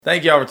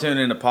Thank y'all for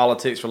tuning in to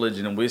Politics,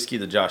 Religion, and Whiskey,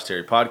 the Josh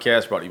Terry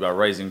podcast, brought to you by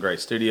Raising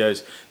Grace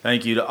Studios.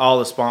 Thank you to all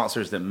the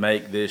sponsors that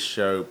make this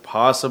show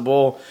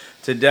possible.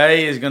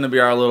 Today is going to be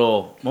our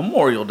little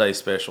Memorial Day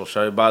special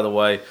show. By the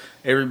way,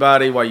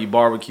 everybody, while you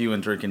barbecue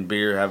and drinking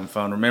beer, having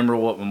fun, remember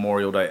what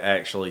Memorial Day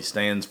actually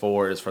stands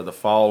for. It's for the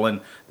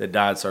fallen that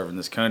died serving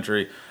this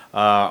country.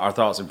 Our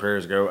thoughts and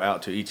prayers go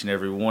out to each and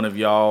every one of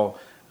y'all.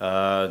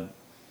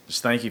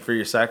 Just thank you for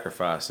your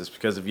sacrifice. It's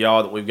because of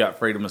y'all that we've got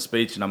freedom of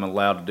speech and I'm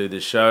allowed to do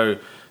this show.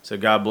 So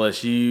God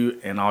bless you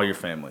and all your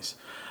families.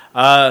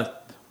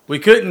 We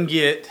couldn't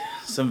get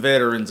some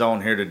veterans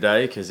on here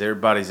today because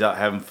everybody's out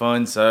having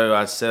fun. So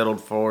I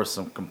settled for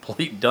some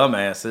complete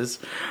dumbasses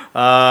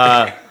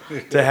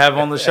to have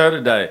on the show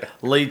today.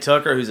 Lee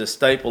Tucker, who's a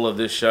staple of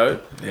this show.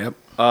 Yep.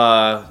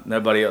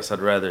 Nobody else I'd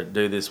rather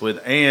do this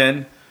with.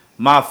 And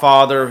my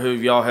father, who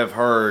y'all have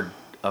heard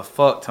a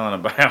fuck ton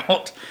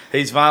about.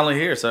 He's finally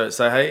here. So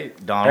say, hey,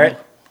 Donald. Hey,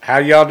 how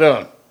y'all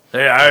doing?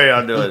 Hey, how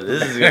y'all doing?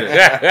 This is good.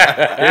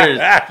 You're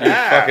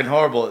fucking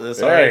horrible at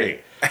this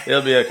already.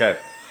 It'll be okay.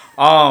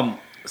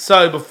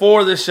 So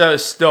before this show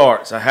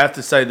starts, I have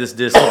to say this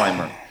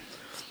disclaimer.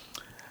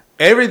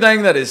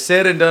 Everything that is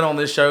said and done on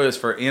this show is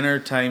for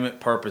entertainment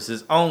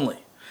purposes only.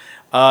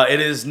 It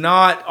is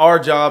not our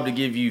job to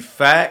give you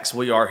facts.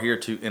 We are here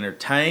to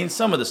entertain.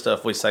 Some of the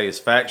stuff we say is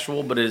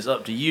factual, but it is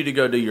up to you to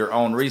go do your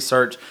own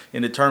research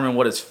and determine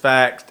what is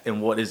fact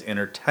and what is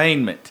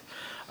entertainment.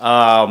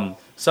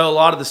 So a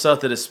lot of the stuff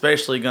that is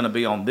especially going to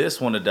be on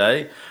this one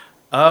today,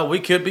 we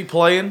could be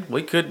playing,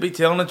 we could be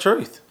telling the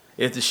truth.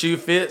 If the shoe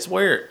fits,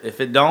 wear it. If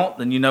it don't,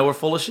 then you know we're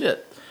full of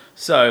shit.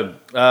 So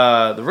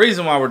the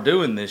reason why we're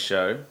doing this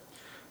show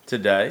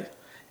today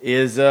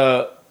is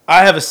I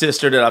have a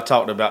sister that I've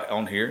talked about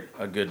on here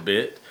a good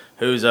bit,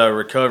 who's a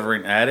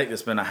recovering addict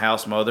that's been a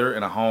house mother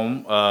in a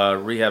home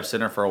rehab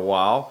center for a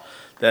while,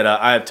 that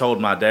I have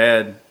told my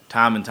dad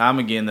time and time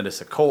again that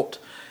it's a cult.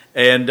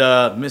 And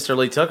Mr.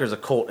 Lee Tucker's a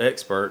cult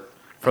expert.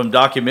 From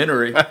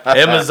documentary,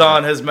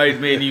 Amazon has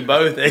made me and you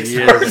both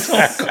experts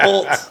on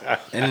cults.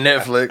 And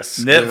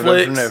Netflix.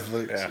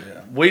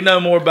 Yeah. We know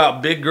more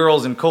about big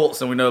girls and cults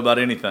than we know about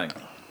anything.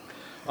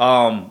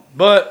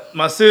 But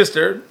my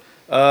sister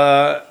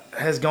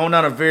has gone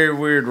down a very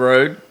weird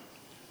road.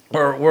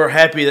 We're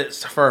happy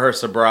that's for her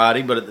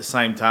sobriety, but at the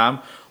same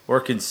time,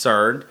 we're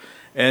concerned.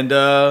 And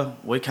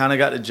we kind of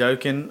got to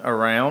joking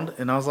around,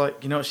 and I was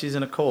like, you know what, she's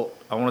in a cult.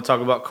 I want to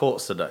talk about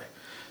cults today.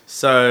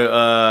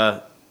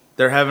 So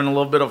they're having a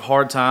little bit of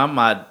hard time.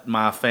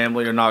 My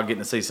family are not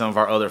getting to see some of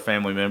our other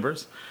family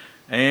members.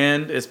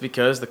 And it's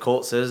because the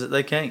cult says that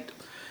they can't.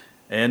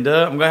 And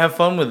I'm going to have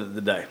fun with it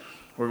today.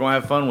 We're going to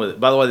have fun with it.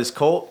 By the way, this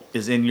cult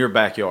is in your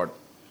backyard.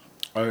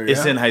 Oh, yeah?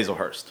 It's in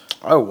Hazelhurst.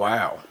 Oh,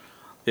 wow.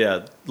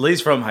 Yeah,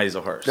 Lee's from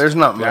Hazelhurst. There's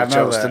not much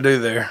else to do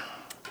there.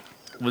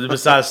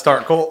 Besides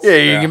start cults? Yeah,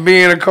 you can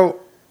be in a cult.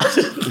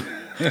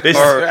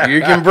 Or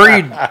you can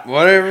breed,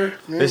 whatever.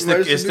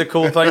 It's the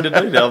cool thing to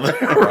do down there,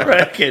 I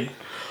reckon.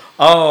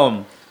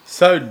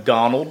 So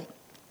Donald,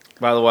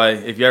 by the way,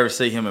 if you ever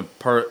see him in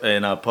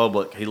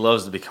public, he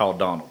loves to be called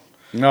Donald.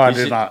 No, I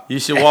did not. You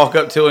should walk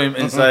up to him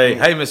and say,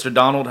 "Hey, Mr.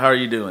 Donald, how are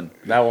you doing?"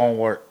 That won't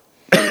work.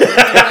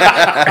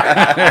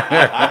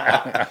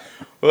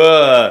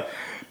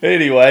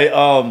 Anyway,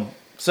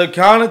 so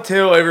kind of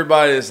tell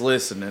everybody that's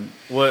listening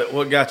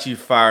what got you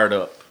fired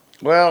up.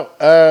 Well,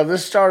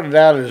 this started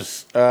out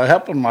as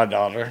helping my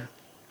daughter,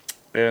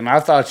 and I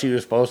thought she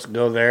was supposed to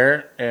go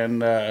there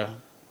and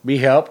be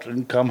helped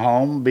and come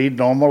home, be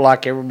normal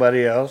like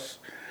everybody else.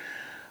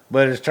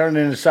 But it's turned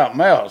into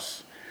something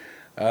else.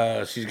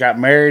 She's got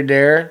married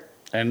there,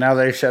 and now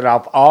they've shut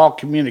off all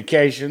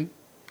communication,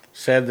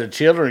 said the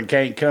children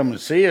can't come and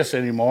see us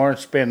anymore and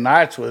spend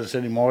nights with us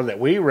anymore that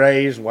we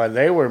raised while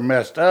they were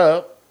messed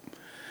up.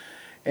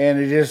 And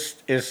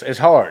it's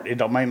hard. It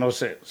don't make no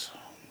sense.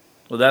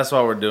 Well, that's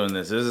why we're doing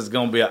this. This is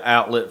going to be an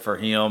outlet for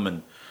him,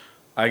 and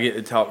I get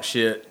to talk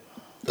shit.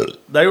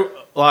 They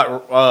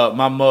like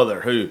my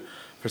mother, who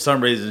for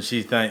some reason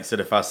she thinks that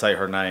if I say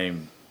her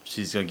name,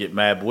 she's going to get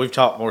mad. But we've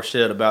talked more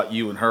shit about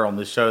you and her on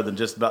this show than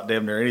just about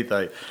damn near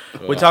anything.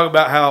 Well, we talk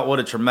about what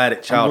a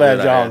traumatic childhood. I'm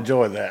glad y'all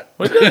enjoy that.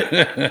 We do.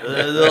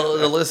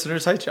 The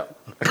listeners hate y'all.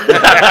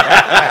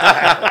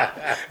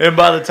 And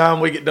by the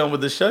time we get done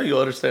with the show, you'll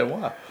understand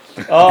why.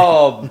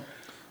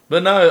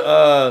 But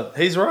no,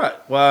 he's right.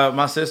 While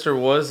my sister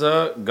was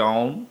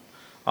gone,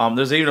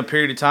 there's even a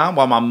period of time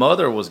while my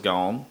mother was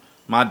gone,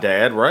 my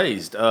dad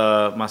raised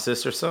my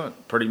sister's son,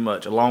 pretty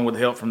much, along with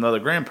help from the other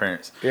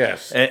grandparents.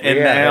 Yes. And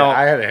now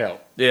I had to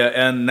help. Yeah,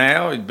 and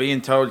now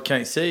being told he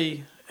can't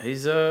see,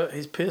 he's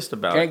pissed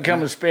about it. Can't come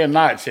and spend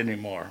nights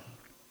anymore.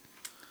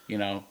 You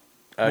know,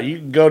 you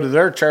can go to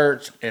their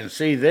church and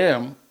see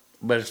them,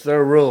 but it's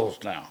their rules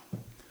now.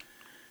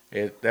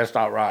 That's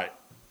not right.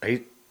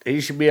 He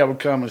should be able to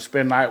come and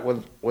spend night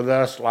with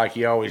us like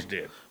he always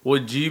did.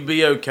 Would you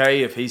be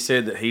okay if he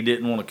said that he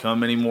didn't want to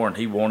come anymore and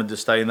he wanted to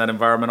stay in that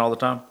environment all the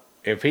time?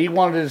 If he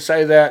wanted to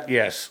say that,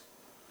 yes.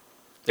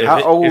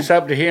 It's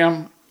up to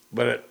him,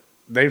 but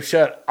they've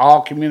shut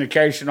all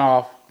communication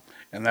off,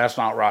 and that's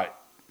not right.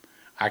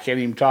 I can't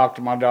even talk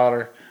to my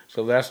daughter,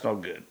 so that's no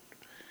good.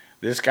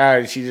 This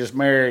guy she just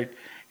married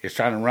is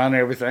trying to run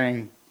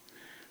everything.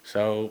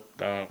 So,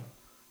 do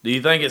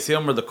you think it's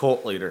him or the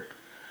cult leader?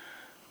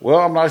 well,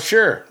 I'm not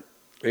sure.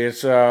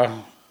 It's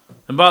And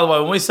by the way,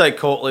 when we say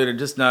cult leader,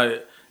 just know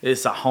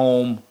it's a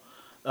home.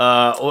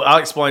 I'll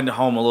explain the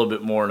home a little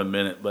bit more in a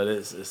minute, but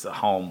it's a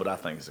home, but I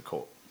think it's a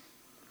cult.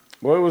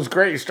 Well, it was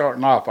great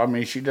starting off. I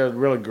mean, she does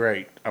really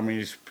great. I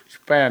mean, she's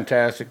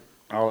fantastic.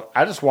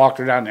 I just walked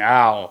her down the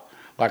aisle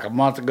like a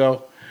month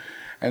ago,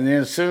 and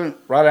then soon,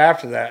 right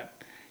after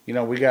that,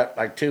 we got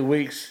like 2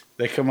 weeks.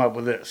 They come up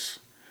with this.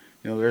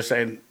 They're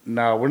saying,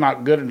 "No, we're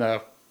not good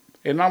enough."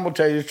 And I'm gonna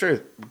tell you the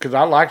truth because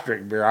I like to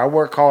drink beer. I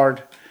work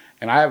hard,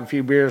 and I have a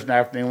few beers in the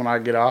afternoon when I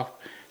get off,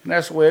 and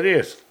that's the way it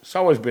is. It's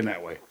always been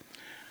that way.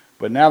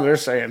 But now they're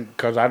saying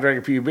because I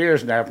drink a few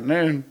beers in the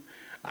afternoon,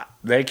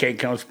 they can't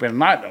come spend the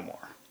night no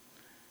more.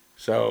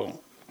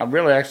 So I'm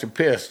really actually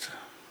pissed.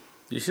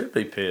 You should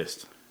be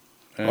pissed.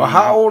 Well,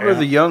 how old are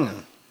the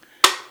young'un?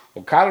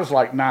 Well, Kyler's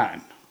like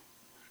 9.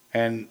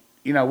 And,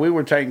 we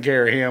were taking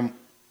care of him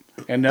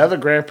and the other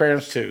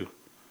grandparents too.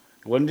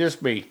 It wasn't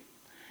just me.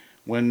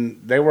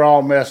 When they were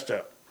all messed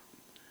up.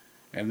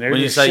 And when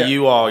you say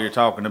you all, you're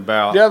talking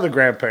about... the other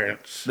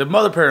grandparents. The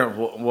mother parent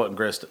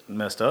wasn't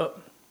messed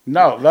up.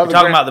 No. You're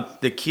talking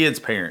about the kids'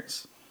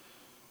 parents.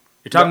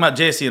 You're talking about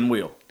Jesse and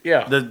Will.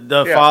 Yeah.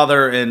 The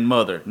father and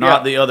mother,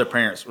 not the other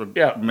parents.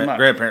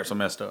 Grandparents were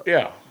messed up.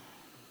 Yeah.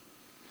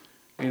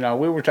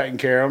 We were taking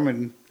care of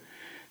them,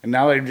 and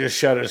now they've just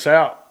shut us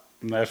out,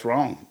 and that's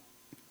wrong.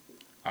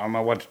 I don't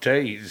know what to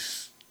tell you.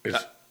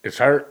 It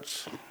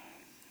hurts.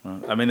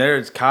 I mean,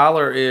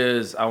 Kyler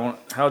is.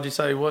 How'd you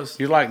say he was?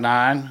 He's like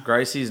 9.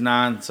 Gracie's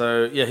 9.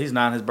 So yeah, he's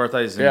 9. His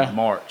birthday's in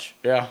March.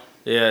 Yeah.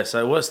 Yeah.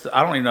 So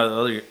I don't even know the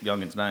other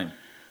youngin's name.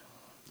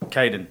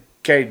 Caden.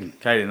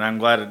 I'm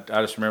glad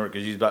I just remembered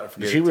because you was about to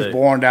forget. She was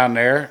born down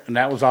there, and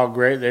that was all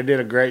great. They did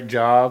a great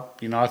job.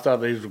 I thought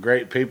these were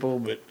great people,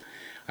 but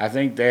I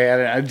think they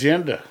had an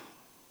agenda.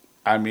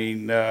 I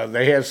mean,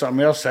 they had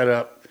something else set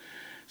up.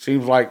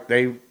 Seems like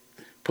they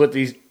put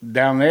these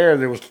down there.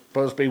 There was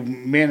supposed to be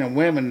men and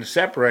women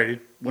separated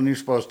when they were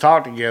supposed to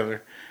talk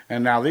together,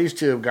 and now these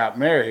two have got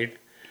married.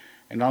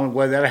 And the only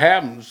way that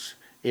happens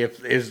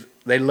is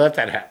they let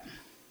that happen.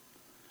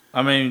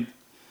 I mean.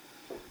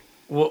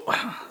 Well,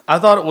 I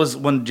thought it was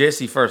when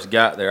Jesse first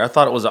got there. I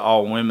thought it was an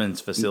all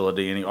women's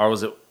facility, or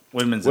was it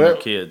women's and their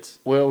kids?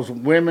 Well, it was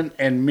women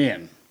and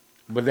men,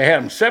 but they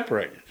had them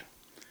separated,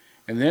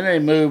 and then they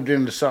moved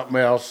into something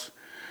else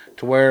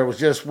to where it was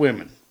just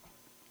women,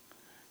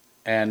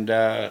 and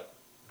it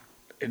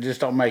just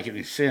don't make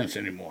any sense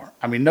anymore.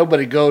 I mean,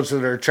 nobody goes to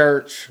their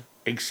church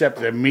except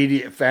the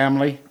immediate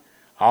family.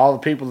 All the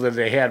people that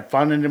they had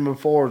funding them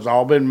before has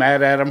all been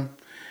mad at them.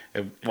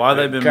 Why have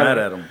they been mad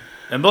at them?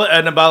 And by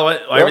the way,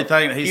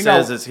 everything that he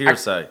says is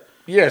hearsay.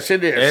 Yes,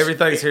 it is.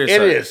 Everything's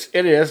hearsay.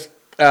 It is.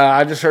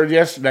 I just heard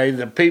yesterday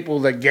the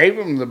people that gave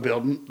him the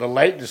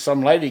building,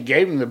 some lady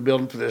gave him the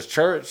building for this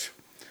church.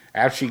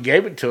 After she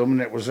gave it to him and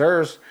it was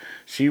hers,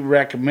 she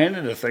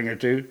recommended a thing or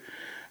two,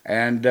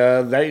 and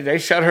they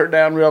shut her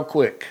down real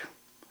quick.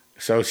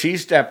 So she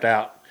stepped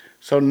out.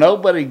 So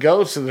nobody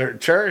goes to their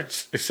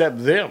church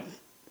except them.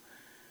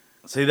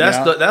 See,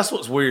 that's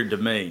what's weird to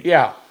me.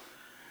 Yeah.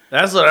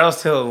 That's what I was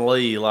telling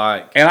Lee,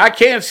 like. And I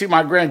can't see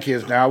my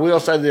grandkids now. I will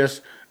say this,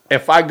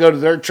 if I go to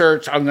their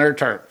church on their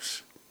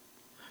terms.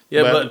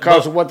 Yeah, but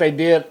because of what they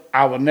did,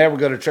 I will never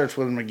go to church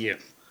with them again.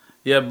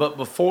 Yeah, but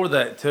before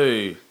that,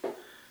 too,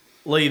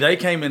 Lee, they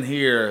came in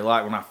here,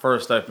 like, when I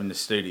first opened the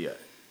studio.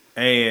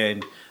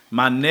 And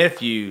my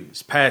nephew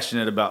is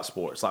passionate about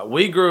sports. Like,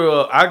 I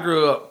grew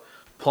up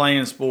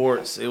playing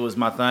sports. It was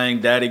my thing.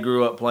 Daddy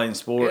grew up playing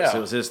sports. Yeah.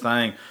 It was his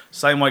thing.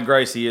 Same way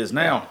Gracie is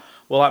now. Yeah.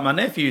 Well, like my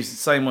nephew's the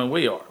same way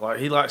we are. Like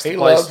he loves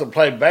to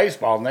play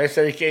baseball, and they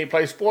say he can't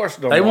play sports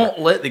no more. They won't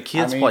let the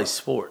kids play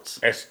sports.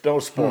 It's no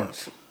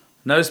sports.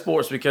 No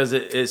sports because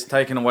it's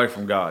taken away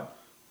from God.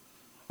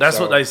 That's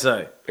what they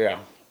say. Yeah.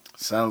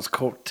 Sounds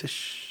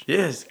cultish.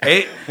 Yes.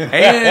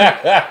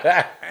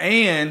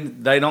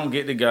 And they don't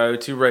get to go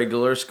to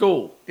regular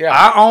school. Yeah.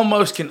 I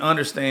almost can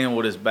understand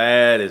what as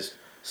bad as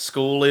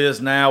school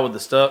is now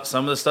with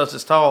some of the stuff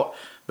that's taught,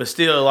 but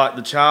still, like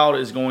the child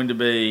is going to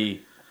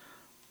be...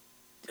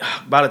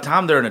 By the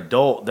time they're an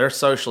adult, they're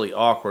socially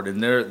awkward,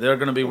 and they're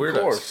going to be weirdos.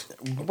 Of course.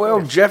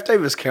 Well, Jeff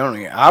Davis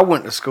County, I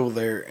went to school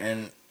there,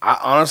 and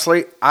I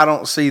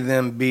don't see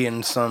them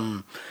being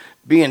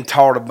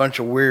taught a bunch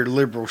of weird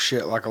liberal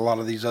shit like a lot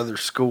of these other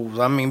schools.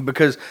 I mean,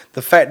 because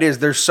the fact is,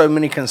 there's so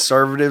many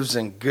conservatives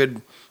and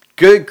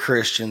good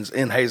Christians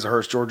in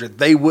Hazelhurst, Georgia.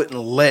 They wouldn't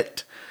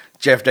let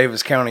Jeff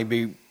Davis County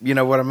be, you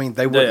know what I mean?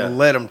 They wouldn't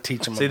let them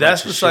teach them. See,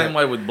 that's the same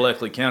way with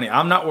Bleckley County.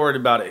 I'm not worried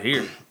about it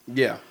here.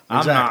 Yeah,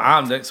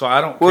 exactly. So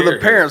I don't care. Well, the here.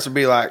 parents would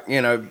be like,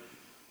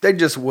 they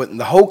just wouldn't.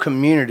 The whole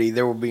community,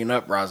 there would be an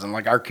uprising.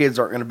 Like, our kids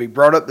aren't going to be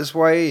brought up this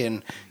way,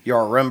 and you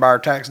are run by our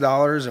tax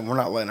dollars, and we're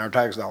not letting our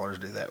tax dollars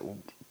do that. We'll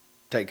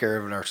take care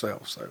of it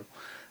ourselves. So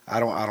I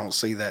don't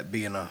see that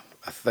being a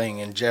thing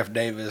in Jeff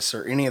Davis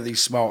or any of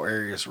these small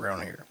areas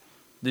around here.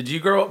 Did you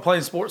grow up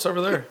playing sports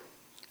over there?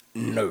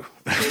 No.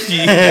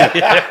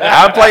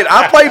 I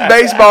played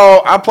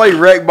baseball. I played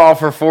rec ball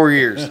for 4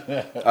 years.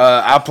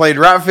 I played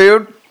right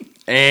field,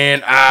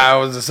 and I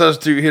was a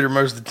substitute hitter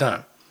most of the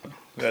time.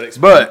 That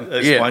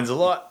explains a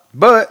lot.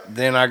 But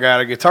then I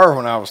got a guitar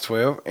when I was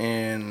 12,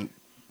 and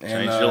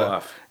Changed your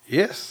life.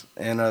 Yes,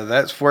 and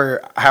that's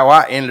how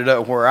I ended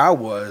up where I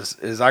was.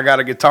 Is I got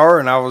a guitar,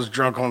 and I was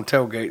drunk on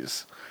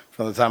tailgates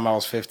from the time I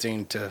was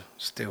 15 to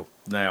still.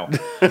 Now,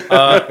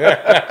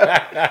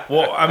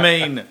 well, I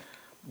mean,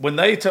 when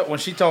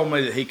she told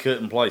me that he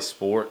couldn't play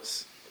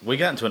sports, we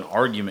got into an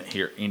argument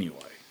here anyway.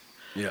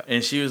 Yeah,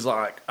 and she was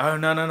like, "Oh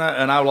no,"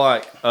 and I was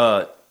like,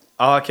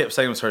 all I kept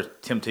saying was her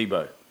Tim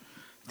Tebow,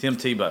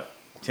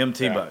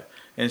 Yeah.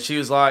 and she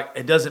was like,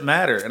 "It doesn't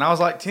matter," and I was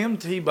like, Tim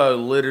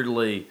Tebow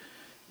literally.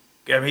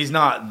 I mean, he's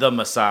not the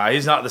Messiah.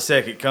 He's not the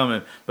second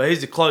coming, but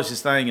he's the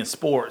closest thing in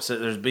sports that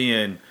there's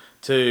been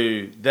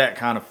to that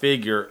kind of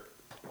figure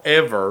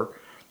ever.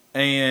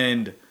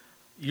 And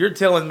you're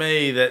telling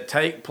me that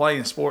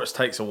playing sports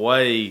takes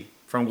away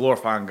from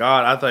glorifying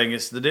God? I think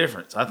it's the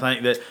difference. I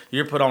think that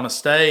you're put on a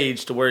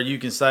stage to where you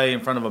can say in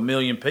front of 1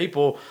 million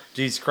people,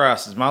 Jesus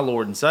Christ is my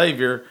Lord and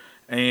Savior,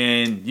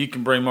 and you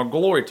can bring more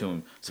glory to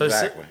Him. So,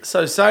 Exactly.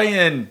 so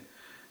saying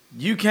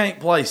you can't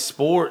play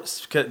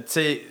sports,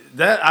 see,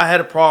 that I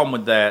had a problem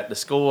with that. The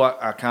school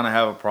I kind of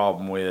have a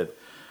problem with.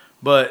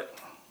 But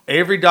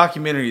every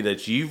documentary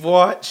that you've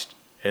watched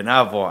and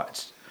I've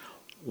watched,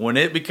 when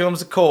it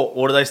becomes a cult,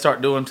 what do they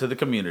start doing to the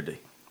community?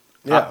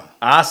 yeah.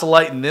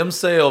 Isolating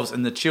themselves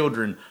and the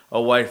children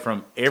away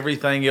from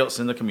everything else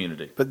in the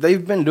community. But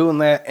they've been doing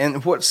that,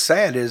 and what's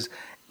sad is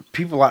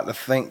people like to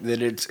think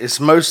that it's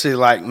mostly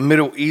like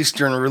Middle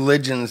Eastern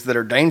religions that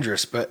are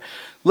dangerous. But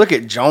look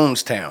at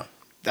Jonestown.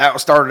 That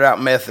started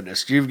out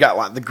Methodist. You've got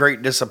like the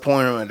Great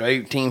Disappointment of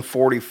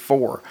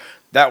 1844.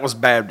 That was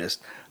Baptist.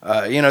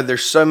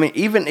 There's so many.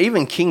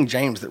 Even King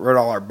James that wrote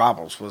all our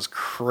Bibles was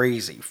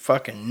crazy,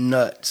 fucking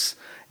nuts,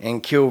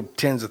 and killed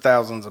tens of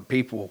thousands of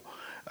people.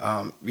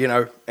 And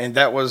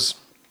that was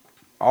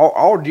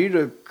all due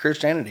to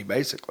Christianity,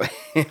 basically.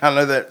 I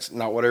know that's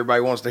not what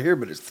everybody wants to hear,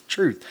 but it's the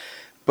truth.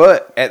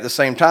 But at the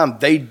same time,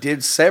 they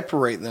did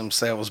separate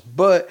themselves.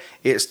 But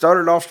it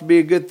started off to be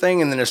a good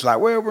thing, and then it's like,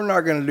 well, we're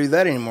not going to do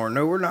that anymore.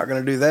 No, we're not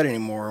going to do that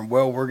anymore. And,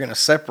 well, we're going to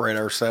separate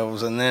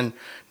ourselves. And then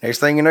next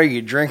thing you know,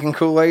 you're drinking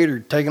Kool-Aid or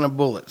taking a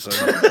bullet. So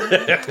fuck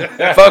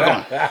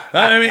them.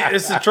 I mean,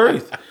 it's the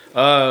truth.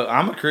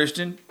 I'm a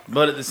Christian,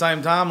 but at the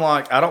same time,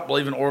 like, I don't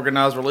believe in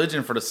organized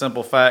religion for the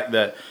simple fact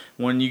that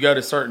when you go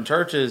to certain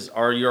churches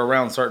or you're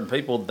around certain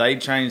people, they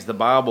change the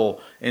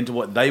Bible into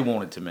what they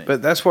want it to mean.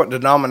 But that's what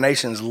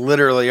denominations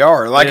literally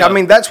are. Like, Yeah. I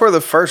mean, that's where the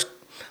first,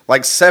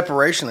 like,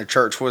 separation of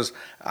church was.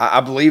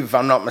 I believe, if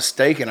I'm not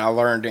mistaken, I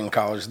learned in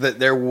college that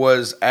there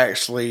was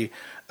actually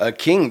a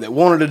king that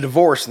wanted a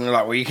divorce. And they're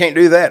like, well, you can't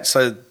do that.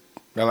 So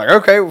they're like,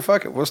 okay, well,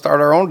 fuck it. We'll start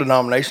our own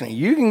denomination. And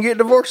you can get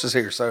divorces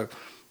here. So,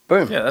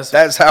 boom. Yeah,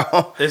 that's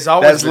how. It's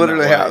always that's been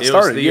literally that way. how it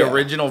started. was the yeah.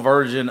 original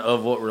version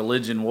of what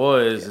religion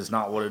was is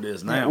not what it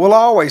is now. Well, I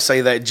always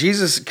say that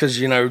Jesus, because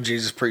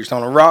Jesus preached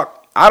on a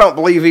rock. I don't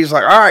believe he's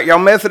like, all right, y'all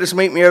Methodists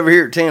meet me over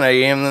here at 10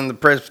 a.m. Then the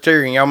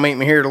Presbyterian, y'all meet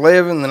me here at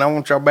 11. Then I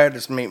want y'all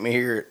Baptists to meet me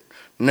here at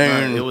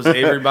noon. It was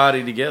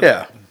everybody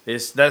together. Yeah.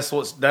 That's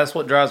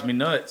what drives me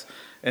nuts,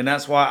 and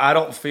that's why I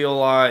don't feel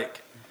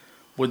like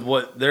with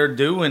what they're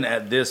doing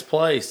at this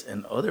place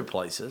and other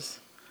places,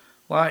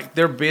 like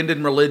they're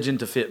bending religion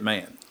to fit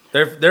man.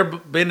 They're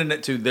bending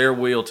it to their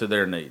will, to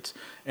their needs,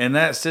 and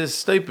that's just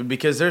stupid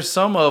because there's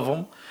some of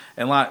them,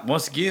 and like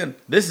once again,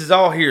 this is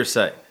all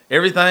hearsay.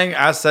 Everything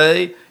I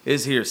say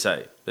is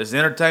hearsay. It's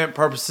entertainment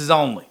purposes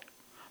only.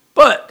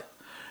 But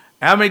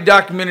how many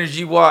documentaries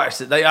you watch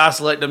that they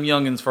isolate them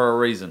youngins for a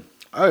reason?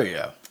 Oh,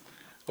 yeah.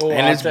 Oh,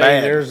 And I'll it's tell you,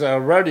 bad. there's a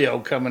rodeo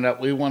coming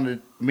up.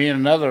 Me and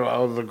another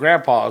of the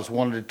grandpas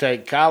wanted to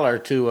take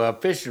Kyler to a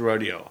fishing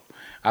rodeo.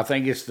 I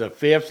think it's the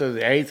 5th or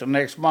the 8th of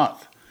next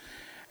month.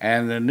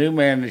 And the new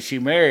man that she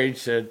married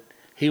said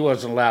he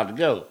wasn't allowed to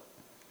go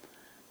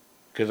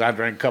because I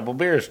drank a couple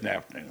beers in the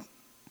afternoon.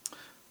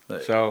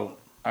 So,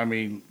 I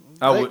mean,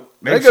 they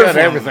go shut from-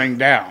 everything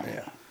down.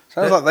 Yeah.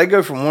 Sounds like they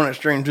go from one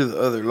extreme to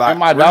the other. Like And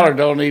my daughter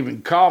don't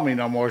even call me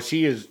no more.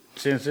 Since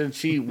then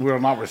she will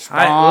not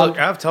respond. Look,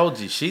 I've told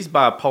you, she's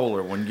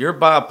bipolar. When you're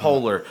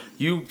bipolar,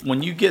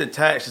 when you get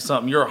attached to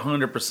something, you're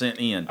 100%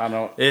 in. I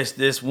know. It's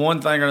this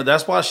one thing, or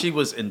that's why she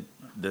was in.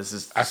 This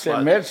is. I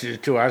sent messages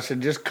to her. I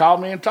said, just call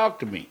me and talk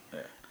to me.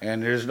 Yeah.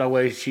 And there's no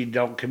way she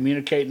don't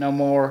communicate no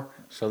more.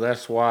 So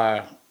that's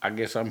why I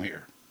guess I'm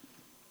here.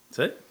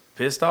 See,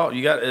 pissed off.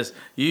 You got this.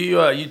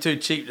 You too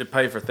cheap to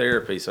pay for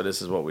therapy. So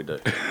this is what we do.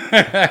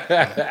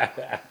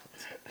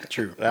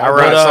 True.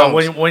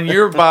 But when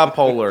you're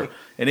bipolar,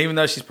 and even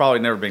though she's probably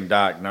never been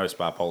diagnosed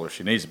bipolar,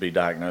 she needs to be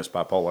diagnosed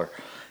bipolar.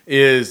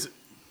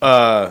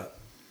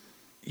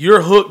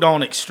 You're hooked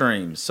on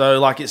extremes. So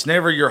like it's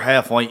never you're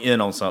halfway in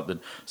on something.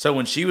 So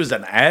when she was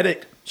an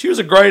addict, she was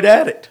a great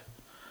addict.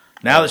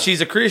 Now that she's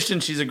a Christian,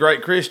 she's a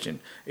great Christian.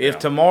 If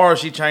tomorrow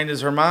she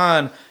changes her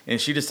mind and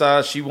she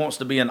decides she wants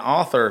to be an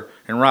author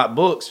and write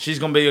books, she's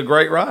going to be a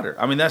great writer.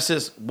 I mean, that's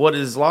just what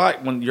it's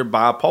like when you're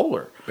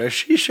bipolar. But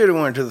she should have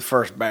went to the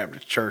First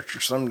Baptist Church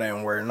or some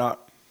damn where,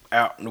 not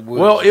out in the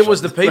woods. Well, it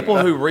was the people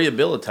who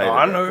rehabilitated.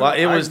 I know. Her. Like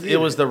it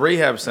was the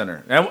rehab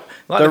center. Now,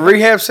 like the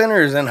rehab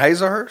center is in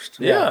Hazelhurst?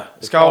 Yeah,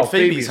 it's called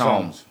Phoebe's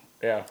Homes.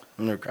 Yeah.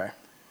 Okay.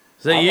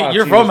 See,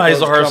 you're from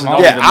Hazelhurst.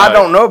 Yeah, I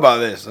don't know about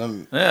this.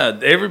 Yeah,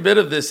 every bit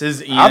of this is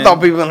in. I thought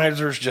people in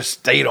Hazelhurst just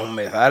stayed on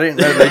meth. I didn't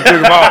know they took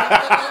them off.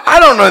 I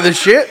don't know this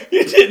shit.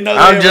 You didn't know.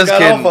 I'm just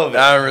kidding.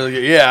 I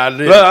really, yeah, I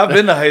did. Well, I've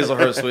been to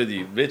Hazelhurst with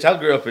you, bitch. I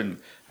grew up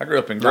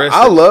in Gresham.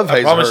 I love Hazelhurst.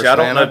 I promise you, I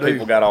don't know man,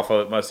 people got off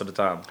of it most of the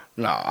time.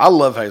 No, I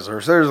love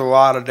Hazelhurst. There's a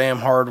lot of damn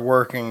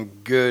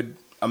hard-working, good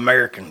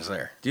Americans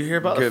there. Did you hear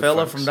about the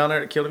fella from down there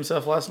that killed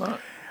himself last night?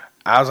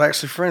 I was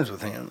actually friends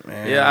with him.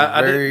 And yeah,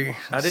 I very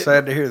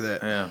sad to hear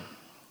that. Yeah.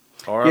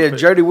 Yeah,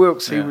 Jody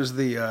Wilkes. He was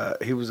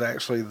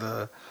actually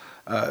the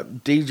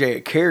DJ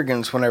at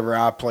Kerrigan's whenever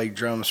I played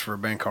drums for a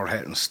band called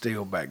Hat and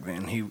Steel back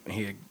then. He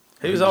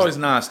was always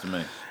nice to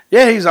me.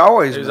 Yeah, he's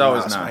always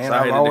nice. Man.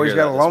 I've always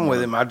got along with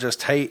him. I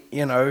just hate,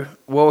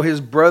 well,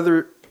 his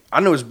brother, I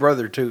knew his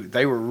brother too.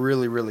 They were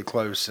really, really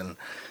close, and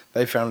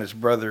they found his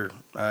brother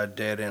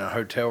dead in a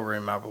hotel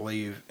room, I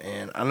believe.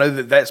 And I know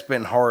that's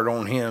been hard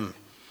on him.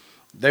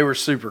 They were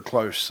super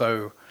close,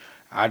 so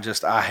I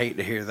hate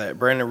to hear that.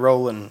 Brandon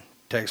Rowland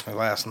texted me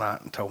last night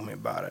and told me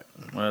about it.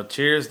 Well,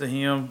 cheers to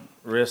him.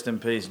 Rest in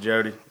peace,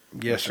 Jody.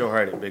 Yes, sure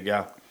heard it, big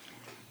guy.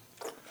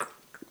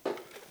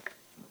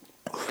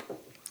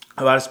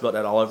 Oh, I just spilled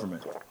that all over me.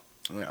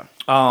 Yeah.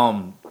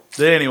 But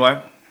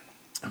anyway,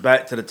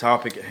 back to the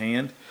topic at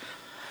hand.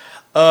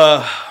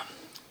 So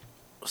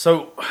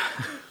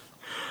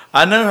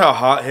I know how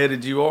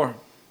hot-headed you are,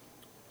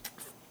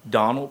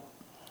 Donald,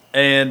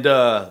 and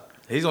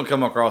he's gonna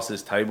come across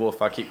this table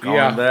if I keep calling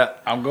him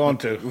that. I'm going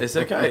to. It's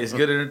okay. It's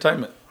good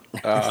entertainment.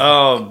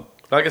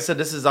 Like I said,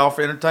 this is all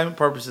for entertainment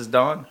purposes,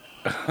 Don.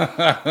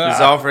 It's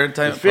all for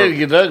entertainment. It's fitting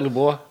get ugly,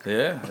 boy.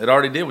 Yeah, it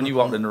already did when you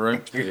walked in the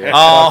room.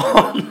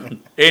 Yeah.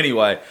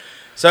 Anyway,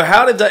 so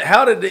how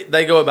did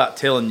they go about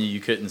telling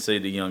you couldn't see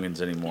the youngins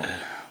anymore?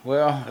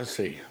 Well, let's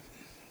see.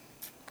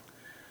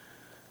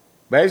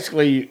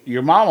 Basically,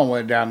 your mama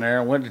went down there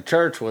and went to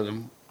church with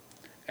him,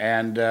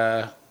 and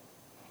the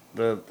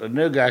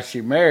new guy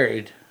she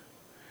married,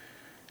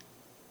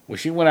 well,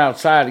 she went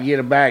outside to get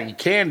a bag of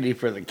candy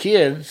for the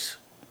kids.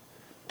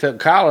 Took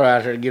Kyler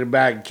out there to get a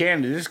bag of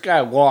candy. This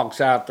guy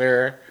walks out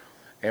there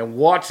and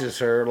watches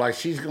her like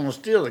she's going to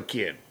steal the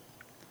kid.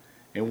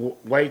 And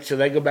waits till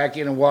they go back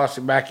in and wash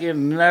it back in.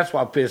 And that's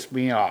what pissed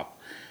me off.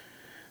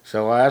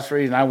 So that's the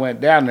reason I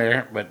went down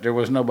there, but there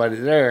was nobody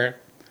there.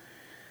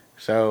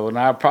 So, and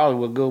I probably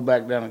will go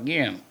back down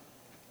again.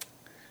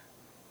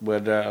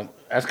 But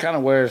that's kind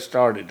of where it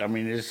started. I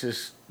mean, it's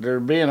just, they're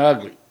being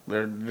ugly.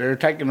 They're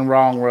taking the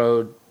wrong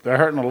road. They're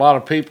hurting a lot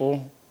of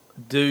people.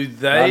 Do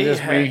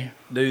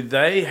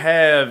they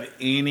have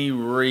any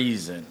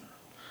reason?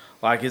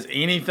 Like, has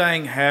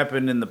anything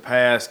happened in the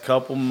past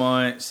couple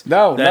months?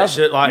 No,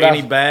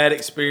 any bad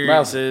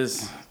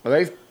experiences?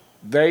 Well,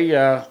 they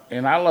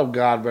and I love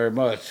God very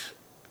much.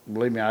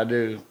 Believe me, I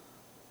do.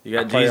 You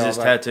got Jesus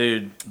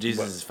tattooed,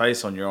 Jesus'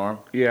 face on your arm.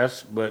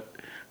 Yes, but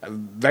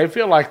they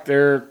feel like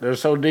they're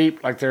so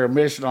deep, like they're a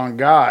mission on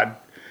God,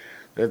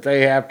 that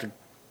they have to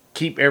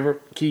keep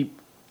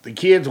the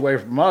kids away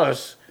from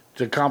us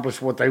to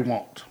accomplish what they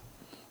want.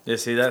 Yeah,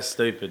 see, that's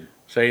stupid.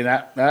 See,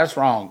 that's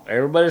wrong.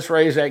 Everybody that's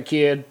raised that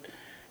kid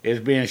is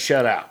being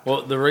shut out.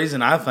 Well, the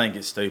reason I think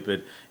it's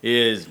stupid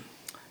is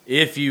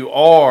if you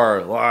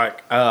are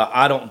like,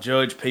 I don't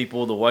judge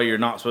people the way you're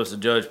not supposed to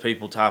judge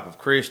people type of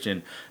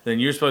Christian, then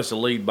you're supposed to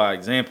lead by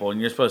example, and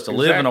you're supposed to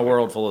live in a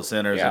world full of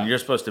sinners, and you're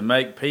supposed to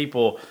make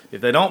people,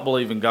 if they don't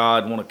believe in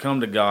God, want to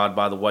come to God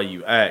by the way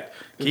you act.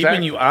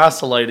 Keeping you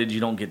isolated, you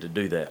don't get to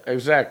do that.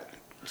 Exactly.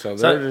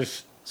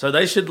 So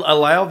they should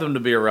allow them to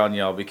be around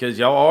y'all, because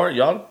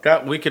y'all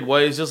got wicked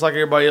ways just like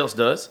everybody else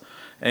does.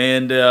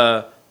 And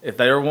if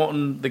they were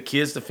wanting the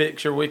kids to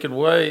fix your wicked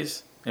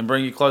ways and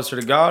bring you closer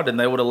to God, then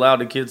they would allow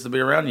the kids to be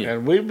around you.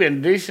 And we've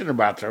been decent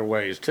about their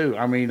ways too.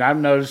 I mean, I've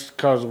noticed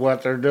because of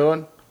what they're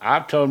doing,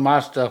 I've toned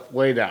my stuff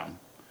way down.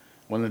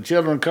 When the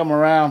children come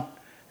around,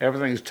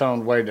 everything's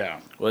toned way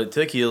down. Well, it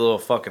took you a little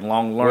fucking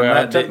long to learn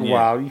that, it took a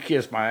while. You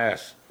kissed my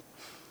ass.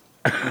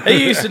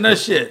 He used to, no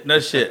shit.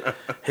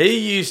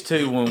 He used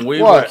to when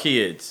we were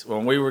kids. Well,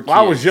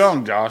 I was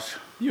young, Josh.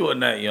 You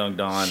wasn't that young,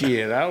 Don.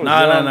 Shit, I was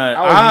young. No.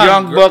 I was a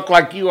young buck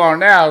like you are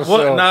now. What?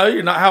 So. No,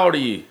 you're not. How old are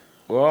you?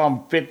 Well,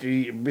 I'm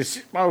 50.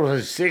 I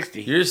was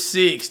 60. You're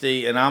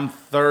 60, and I'm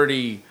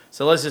 30.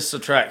 So let's just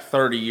subtract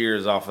 30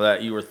 years off of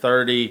that. You were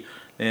 30,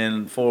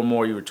 and 4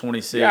 more, you were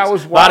 26. Yeah, I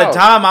was wild. By the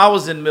time I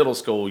was in middle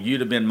school,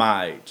 you'd have been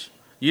my age.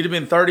 You'd have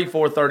been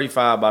 34,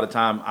 35 by the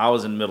time I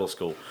was in middle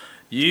school.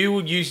 You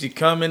would usually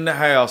come in the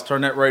house,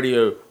 turn that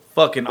radio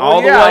fucking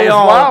all the way on. I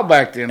was wild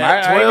back then.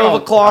 At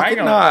 12 o'clock at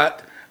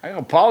night. I ain't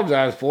gonna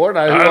apologize for it.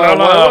 I don't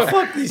know.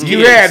 Fuck these You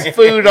kids. had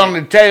food on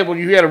the table.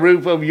 You had a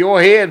roof over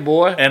your head,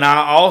 boy. And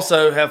I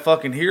also have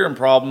fucking hearing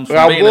problems from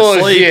Well, being bullshit.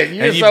 asleep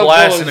You're and you so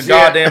blasting the bullshit.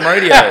 goddamn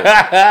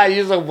radio.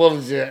 You're so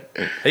bullshit.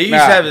 He used to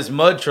have his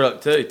mud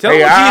truck too. Tell Hey,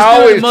 him what I you used to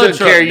do always with the mud took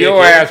truck, care of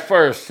your dickhead. ass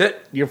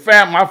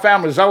first. My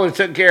family's always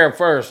took care of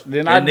first.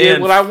 Then I And did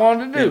then- what I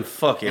wanted to do. Dude,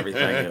 fuck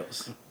everything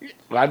else.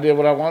 I did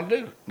what I wanted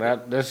to do.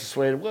 That's just the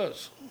way it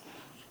was.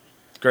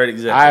 Great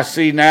example. I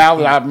see now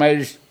that I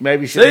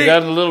maybe should have See?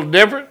 done it a little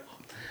different.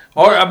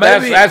 Or That's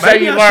maybe how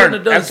maybe you I learn. shouldn't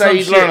have done That's how some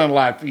you shit. learn in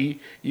life.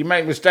 You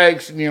make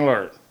mistakes and you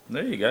learn.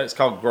 There you go. It's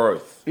called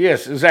growth.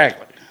 Yes,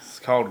 exactly. It's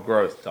called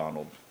growth,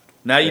 Donald.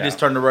 Now you Yeah. just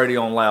turn the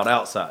radio on loud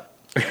outside.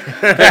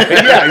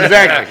 Yeah,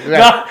 exactly.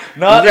 Not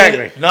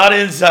Exactly. not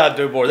inside,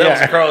 Dubor. That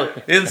was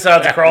Yeah.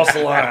 inside's across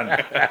the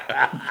line.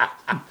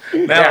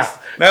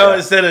 Now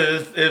instead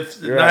of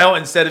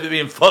instead of it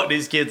being fuck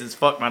these kids, it's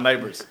fuck my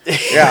neighbors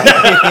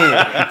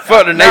Yeah.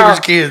 Fuck the neighbor's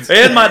kids.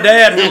 and my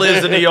dad who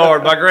lives in the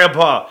yard. My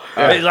grandpa.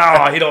 He's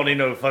like, he don't need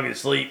no fucking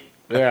sleep.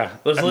 Yeah.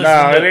 Let's listen.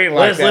 No, it to, ain't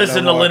like let's that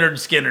listen no to more. Leonard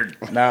Skinner.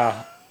 No.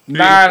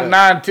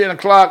 9, 10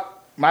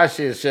 o'clock, my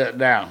shit's shut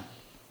down.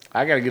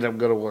 I got to get up and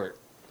go to work.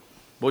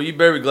 Well, you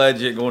better be glad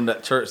you ain't going to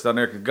that church down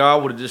there, because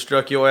God would have just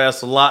struck your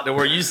ass a lot to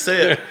where you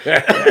sit.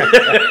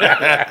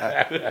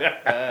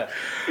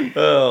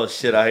 Oh,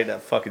 shit. I hate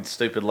that fucking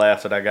stupid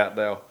laugh that I got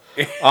now.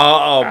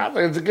 I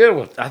think it's a good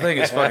one. I think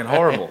it's fucking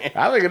horrible.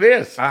 I think it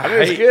is. I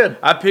think it's good.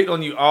 I picked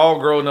on you all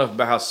growing up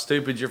about how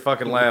stupid your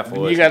fucking laugh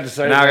was. You got the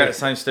same Now I got thing. the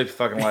same stupid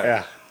fucking laugh.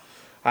 Yeah.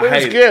 I But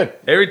it's hate good.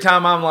 it. Every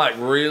time I'm like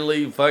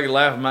really fucking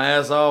laughing my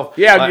ass off.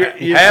 Yeah, like,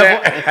 you're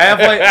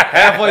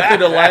halfway through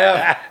the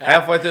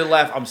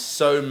laugh, I'm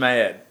so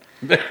mad.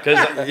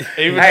 Because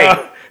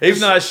even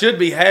though I should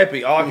be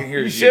happy, all I can hear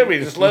You is should be.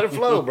 Just let it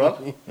flow,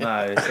 bro.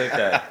 No, it's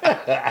okay.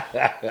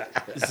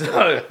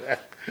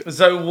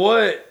 So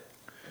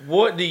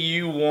what do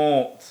you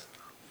want?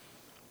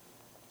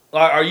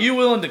 Like, are you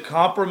willing to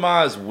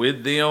compromise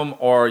with them,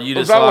 or are you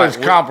just There's always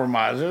like,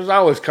 compromise. There's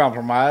always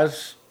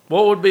compromise.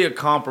 what would be a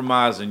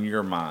compromise in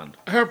your mind?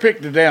 Her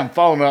pick the damn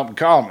phone up and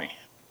call me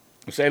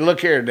and say,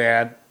 "Look here,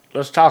 Dad,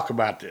 let's talk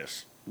about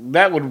this."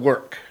 That would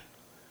work.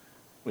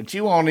 But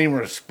you won't even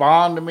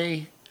respond to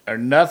me or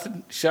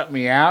nothing. Shut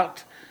me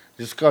out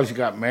just because you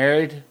got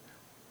married.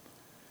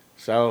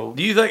 So,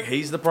 Do you think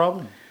he's the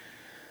problem?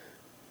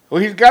 well,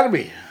 he's got to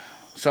be.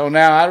 So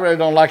now I really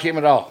don't like him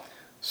at all.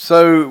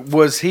 So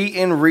was he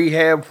in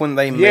rehab when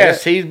they met?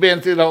 Yes, he's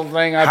been through the whole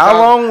thing. How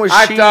long was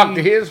I she- talked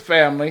to his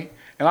family,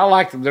 and I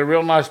like them. They're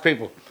real nice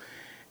people.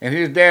 And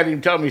his dad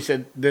even told me, he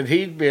said that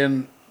he'd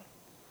been,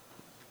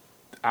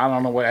 I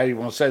don't know how you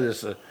want to say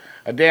this,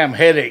 a damn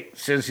headache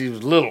since he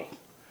was little.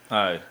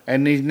 Oh,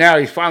 And now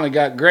he's finally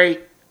got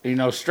great,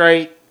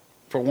 straight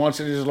for once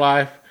in his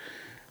life.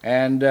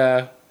 And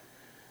the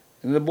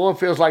boy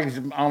feels like he's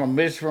on a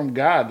mission from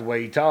God the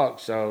way he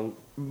talks. So,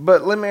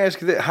 But let me ask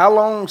you this: How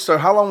long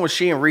was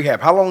she in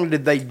rehab? How long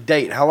did they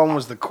date? How long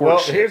was the well,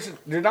 courtship?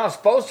 they're not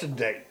supposed to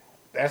date.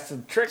 That's the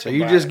trick. So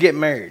you about just it. get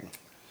married.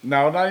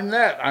 No, not even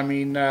that. I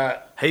mean,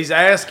 he's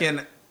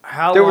asking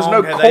how There was no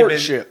long had they been-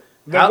 courtship.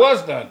 there How-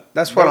 was none.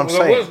 That's what I'm There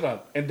saying. was none.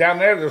 And down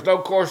there's no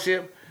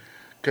courtship.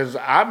 Because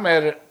I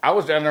met it. I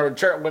was down there at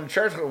church, went to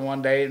church with him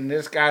one day, and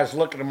this guy's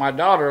looking at my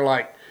daughter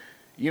like,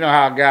 you know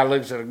how a guy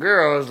looks at a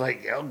girl. It's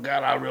like, oh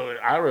God, I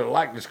really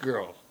like this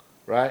girl,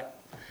 right?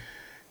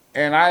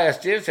 And I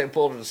asked Jesse, I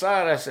pulled her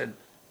aside. I said,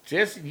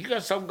 Jesse, you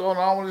got something going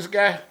on with this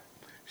guy?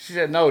 She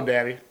said, no,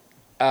 Daddy.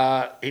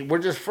 We're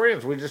just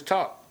friends. We just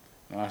talk.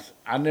 And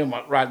I knew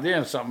right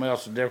then something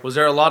else was different. Was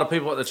there a lot of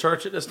people at the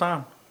church at this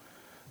time?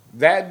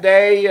 That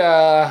day,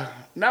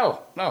 no,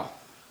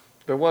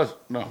 there was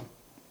no.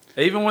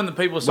 Even when the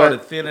people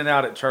started thinning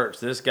out at church,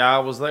 this guy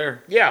was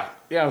there. Yeah,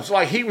 it's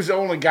like he was the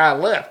only guy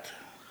left.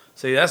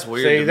 See, that's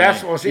weird. See, to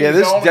that's me. what. Yeah, was the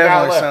this only guy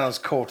definitely left. sounds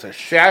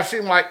cultish. See, I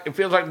seem like it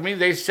feels like to me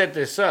they set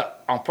this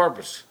up on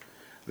purpose.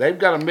 They've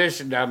got a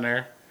mission down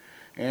there,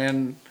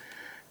 and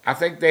I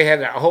think they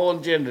had a whole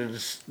agenda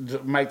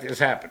to make this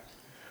happen.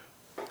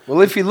 Well,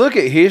 if you look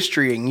at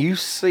history and you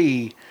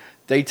see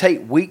they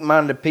take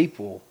weak-minded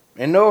people,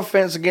 and no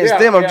offense against Yeah,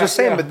 them, I'm yeah, just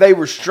saying, yeah. but they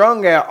were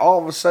strung out.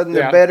 All of a sudden,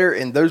 they're Yeah. better,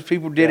 and those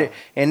people did Yeah. it,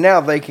 and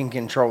now they can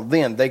control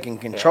them. They can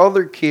control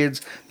their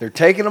kids. They're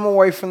taking them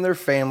away from their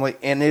family,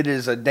 and it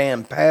is a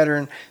damn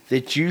pattern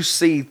that you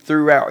see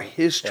throughout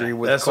history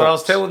with That's what I was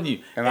cults. telling you.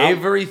 And I'm-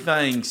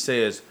 Everything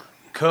says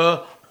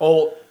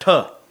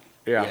 "ka-ol-ta."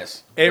 Yeah.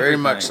 Yes, very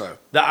Everything. much so.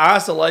 The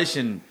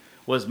isolation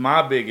was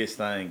my biggest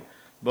thing,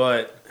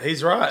 but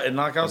he's right. And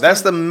like I was,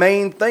 That's saying, the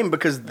main thing,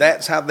 because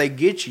that's how they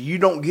get you. You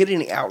don't get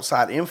any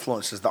outside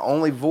influences. The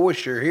only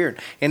voice you're hearing.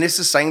 And it's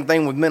the same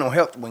thing with mental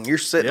health. When you're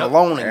sitting Yep.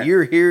 alone and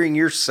you're hearing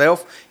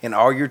yourself and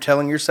all you're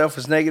telling yourself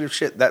is negative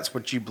shit, that's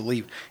what you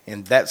believe.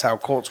 And that's how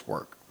cults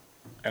work.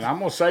 And I'm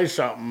gonna say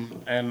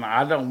something, and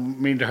I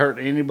don't mean to hurt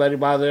anybody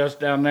by this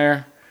down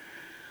there,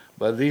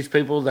 but these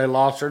people, they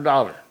lost their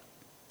daughter,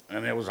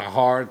 and it was a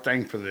hard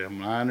thing for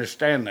them. I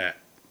understand that,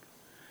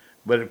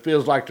 but it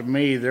feels like to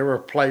me they were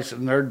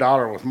replacing their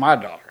daughter with my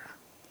daughter.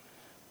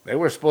 They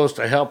were supposed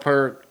to help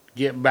her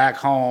get back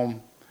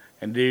home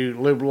and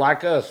live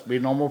like us, be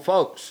normal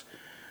folks.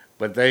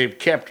 But they've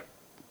kept her.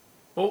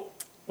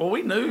 Well,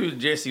 we knew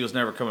Jesse was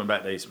never coming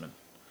back to Eastman.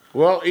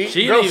 Well,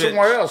 go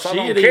somewhere else. I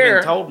don't care.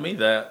 Even told me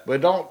that.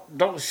 But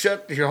don't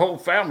shut your whole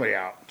family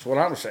out. That's what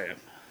I'm saying.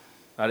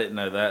 I didn't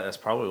know that. That's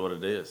probably what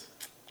it is.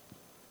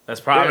 That's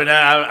probably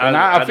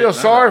I feel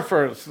sorry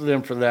for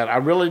them for that. I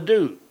really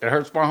do. It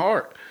hurts my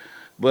heart.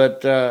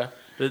 But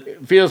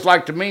it feels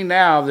like to me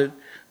now that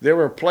they're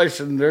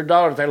replacing their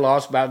daughter they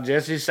lost about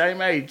Jesse's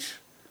same age.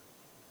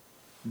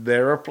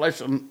 They're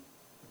replacing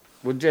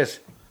with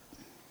Jesse.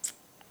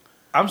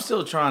 I'm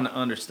still trying to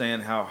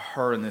understand how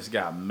her and this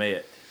guy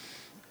met.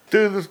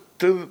 Through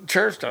the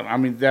church down. I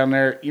mean, down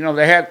there,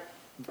 they had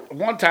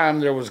one time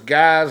there was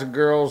guys and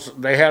girls.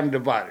 They had them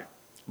divided,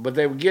 but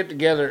they would get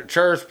together at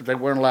church, but they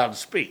weren't allowed to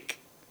speak.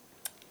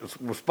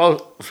 Wasn't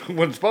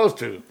supposed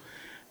to.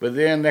 But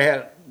then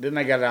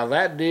they got out of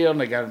that deal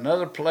and they got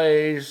another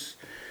place,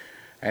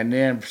 and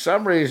then for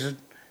some reason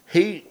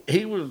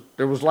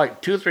there was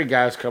like 2 or 3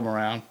 guys come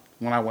around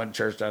when I went to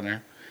church down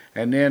there,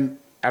 and then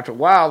after a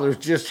while there's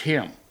just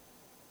him.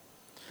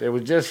 There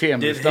was just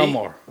him. There's no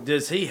more.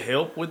 Does he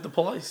help with the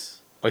place?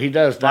 Well, he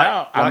does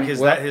now.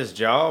 Is that his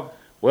job?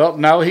 Well,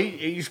 no. I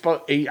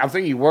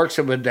think he works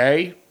him a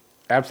day.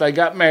 After they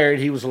got married,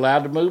 he was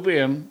allowed to move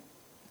in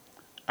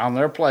on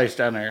their place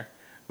down there.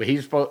 But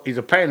he's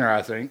a painter,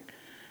 I think,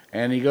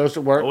 and he goes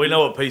to work. Well, we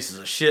know what pieces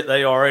of shit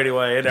they are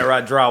anyway. Ain't that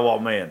right,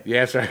 drywall man?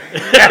 Yes, sir.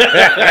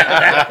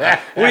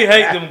 We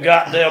hate them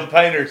goddamn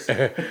painters.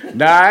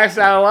 No,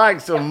 actually, I like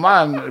some of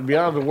mine. To be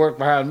honest, to work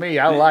behind me,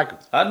 I like them.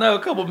 I know a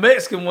couple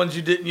Mexican ones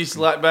you didn't used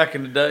to like back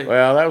in the day.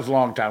 Well, that was a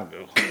long time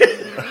ago.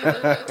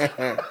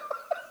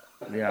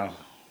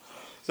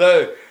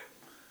 So,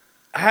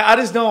 I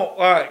just don't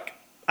like.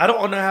 I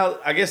don't know how.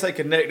 I guess they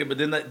connected, but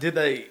then did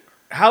they?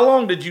 How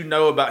long did you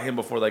know about him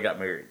before they got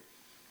married?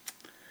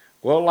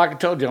 Well, like I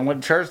told you, I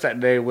went to church that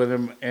day with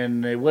him,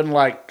 and it wasn't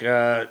like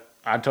I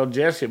told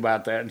Jessie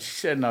about that, and she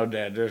said, "No,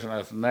 Dad, there's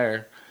nothing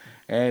there."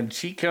 And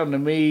they come to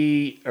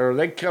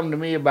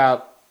me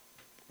about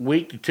a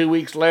week to 2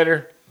 weeks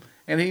later,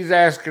 and he's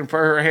asking for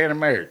her hand in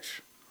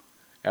marriage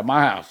at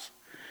my house.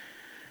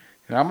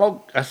 And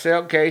I say,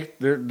 okay,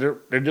 they're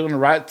doing the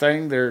right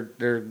thing. They're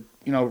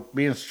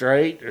being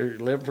straight. They're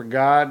living for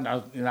God,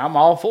 and I'm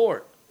all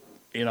for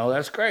it.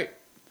 That's great.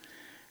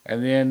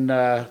 And then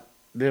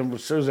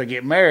as soon as they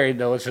get married,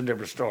 though, it's a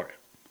different story.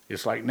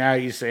 It's like now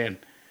he's saying,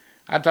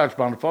 I talked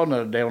to him on the phone the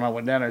other day when I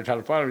went down there and talked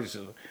to the phone. He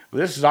said,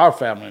 well, this is our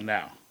family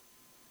now.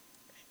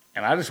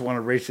 And I just want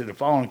to reach to the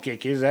phone and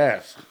kick his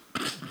ass.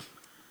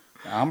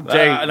 I'm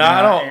telling you.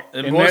 I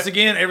don't. And once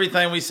again,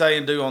 everything we say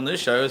and do on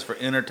this show is for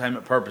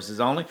entertainment purposes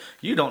only.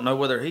 You don't know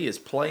whether he is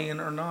playing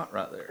or not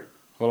right there.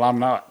 Well, I'm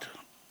not.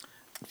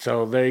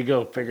 So there you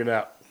go. Figure it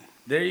out.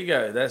 There you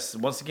go. That's,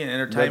 once again,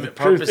 entertainment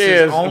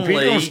purposes only. If he's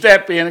going to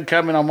step in and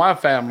come in on my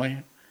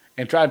family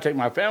and try to take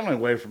my family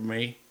away from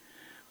me,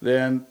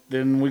 then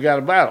we got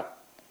a battle.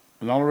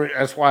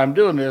 That's why I'm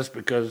doing this,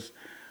 because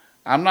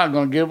I'm not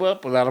going to give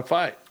up without a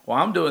fight. Well,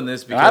 I'm doing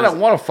this because... I don't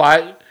want to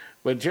fight,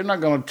 but you're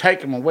not going to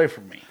take him away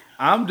from me.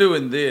 I'm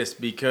doing this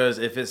because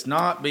if it's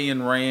not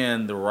being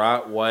ran the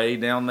right way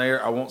down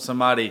there, I want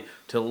somebody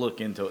to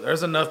look into it.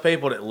 There's enough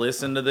people that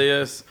listen to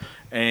this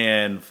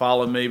and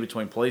follow me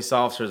between police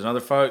officers and other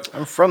folks.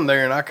 I'm from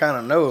there, and I kind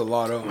of know a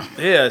lot of them.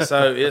 Yeah,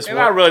 so it's... And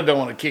I really don't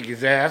want to kick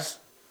his ass,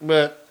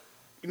 but,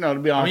 to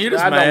be honest,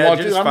 I don't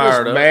want to. I'm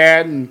just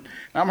mad, and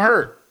I'm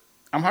hurt.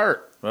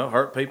 Well,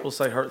 hurt people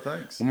say hurt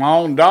things. My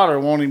own daughter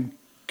won't even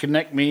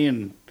connect me,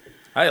 and...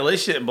 Hey, at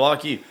least she didn't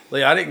block you.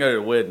 Lee, I didn't go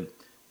to the wedding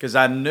because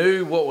I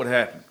knew what would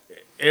happen.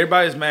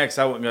 Everybody's mad because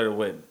I wouldn't go to the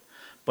wedding.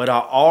 But I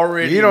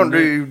already You don't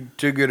do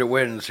too good at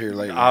weddings here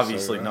lately.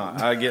 Obviously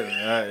not. I get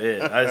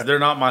it. They're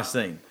not my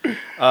scene.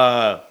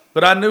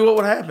 But I knew what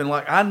would happen.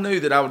 Like, I knew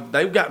that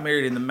they got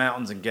married in the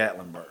mountains in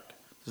Gatlinburg.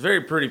 It's a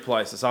very pretty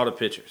place. I saw the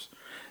pictures.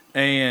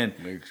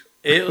 And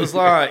it was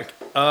like,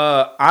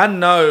 I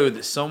know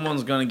that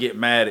someone's going to get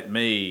mad at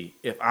me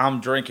if I'm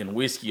drinking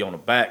whiskey on a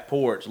back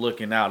porch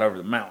looking out over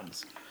the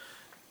mountains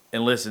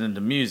and listening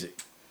to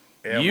music.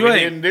 Yeah, we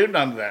didn't do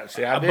none of that.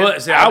 See, I would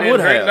drink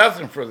have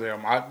nothing for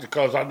them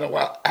because I know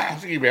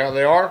how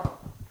they are.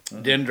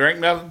 Mm-hmm. Didn't drink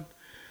nothing.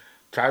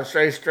 Try to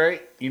stay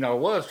straight.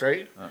 Was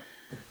straight.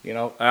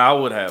 I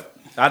would have.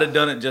 I'd have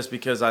done it just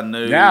because I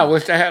knew. Yeah, I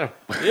wish I had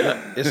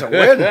Yeah, it's a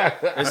wedding.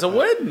 It's a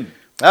wedding.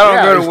 I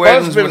don't go to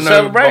weddings with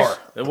no bar.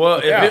 Well,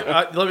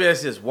 let me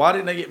ask you this: why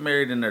didn't they get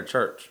married in their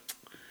church?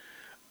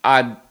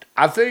 I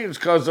think it's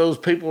because those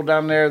people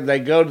down there, they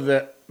go to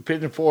the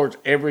Pigeon Forge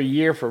every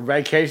year for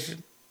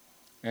vacation.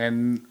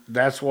 And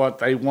that's what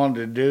they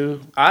wanted to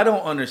do. I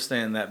don't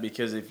understand that,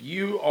 because if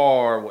you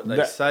are what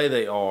they say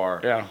they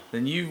are,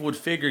 then you would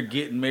figure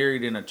getting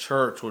married in a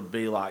church would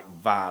be like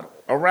vital.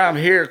 Around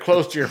here,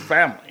 close to your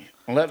family.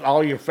 Let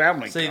all your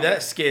family see, come.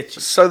 that's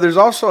sketchy. So there's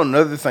also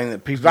another thing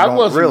that people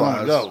don't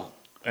realize. Go,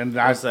 and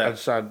I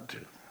decided to.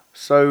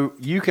 So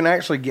you can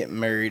actually get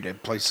married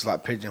at places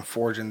like Pigeon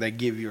Forge, and they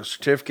give you a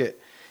certificate.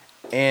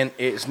 and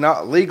it's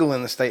not legal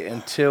in the state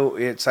until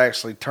it's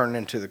actually turned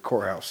into the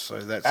courthouse. So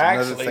that's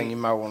another thing you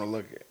might want to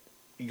look at.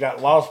 You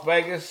got Las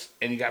Vegas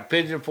and you got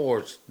Pigeon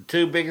Forge, the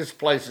two biggest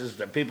places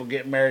that people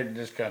get married in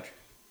this country.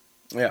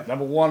 Yeah.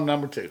 Number one,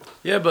 number two.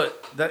 Yeah,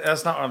 but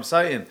that's not what I'm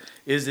saying.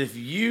 Is if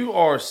you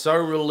are so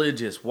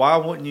religious, why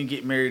wouldn't you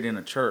get married in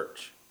a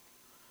church?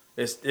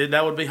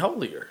 That would be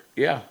holier.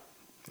 Yeah.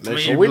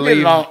 Unless So you we did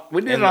it believe on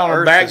in the the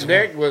earth back as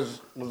deck. Was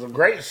a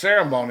great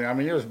ceremony. I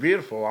mean, it was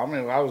beautiful. I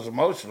mean, I was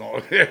emotional.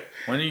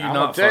 When are you I'm not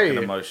gonna tell fucking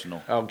you.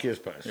 emotional? Oh, kiss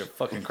pass. You're a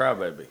fucking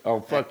crybaby. Oh,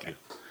 fuck you.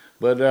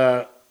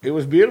 But it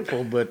was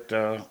beautiful. But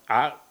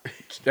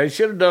they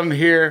should have done it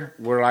here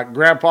where like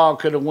Grandpa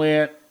could have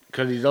went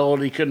because he's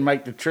old. He couldn't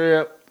make the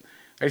trip.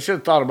 They should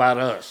have thought about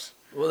us.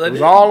 Well, It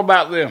was all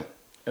about them.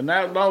 And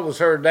that was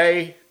her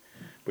day.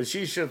 But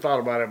she should have thought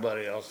about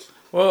everybody else.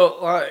 Well,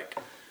 like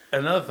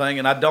another thing,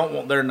 and I don't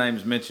want their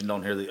names mentioned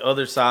on here. The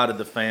other side of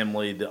the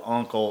family, the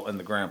uncle and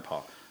the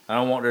grandpa. I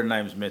don't want their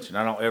names mentioned.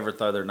 I don't ever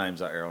throw their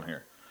names out here on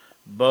here.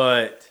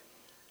 But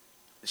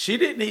she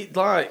didn't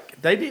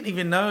they didn't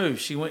even know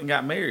she went and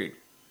got married.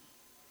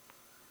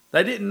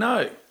 They didn't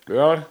know.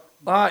 Really?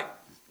 Like,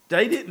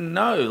 they didn't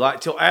know,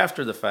 like, till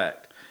after the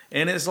fact.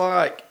 And it's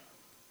like,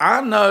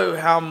 I know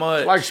how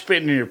much. It's like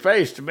spitting in your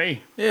face to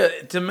me. Yeah,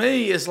 to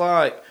me, it's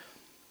like,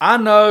 I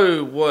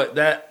know what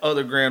that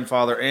other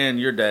grandfather and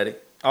your daddy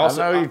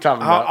also, I know who you're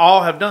talking about.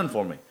 all have done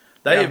for me.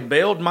 They Yeah. have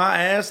bailed my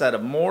ass out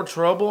of more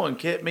trouble and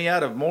kept me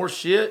out of more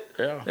shit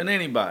than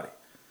anybody.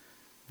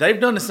 They've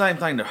done the same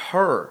thing to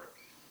her.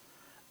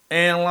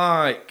 And,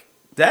 like,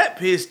 that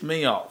pissed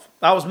me off.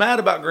 I was mad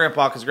about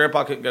Grandpa because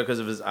Grandpa couldn't go because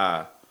of his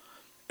eye.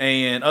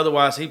 And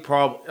otherwise, he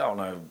probably, I don't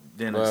know,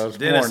 Dennis. Well, it's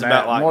Dennis more than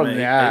about that. like More me. than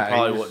He the eye.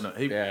 probably He's-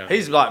 wouldn't.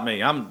 He's like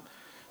me.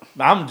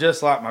 I'm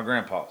just like my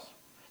grandpa's.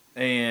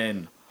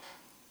 And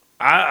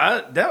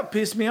that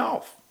pissed me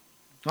off.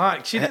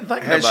 Like, she didn't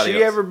think Has nobody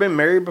she else. ever been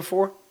married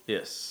before?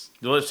 Yes.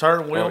 Was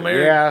her and Will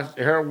married? Yeah,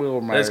 her and Will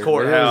were married. That's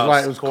courthouse- It was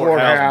like it was courthouse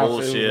courthouse.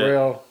 bullshit. It was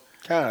real.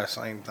 Kind of the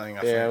same thing,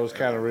 I think. Yeah, it was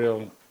kind of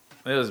real.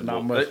 It was Not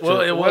bull- much to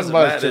Well, it. it Wasn't wasn't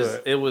much that. to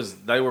it. It was.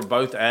 They were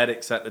both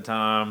addicts at the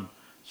time.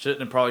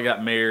 Shouldn't have probably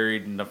got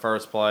married in the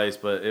first place,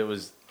 but it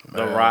was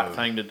the right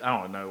thing to. I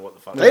don't know what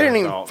the fuck. They didn't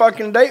even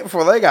fucking date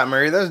before they got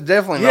married. That's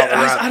definitely Yeah, not the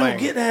right I thing. don't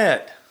get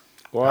that.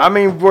 Well, I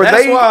mean, were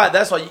That's they why.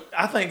 That's why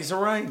I think it's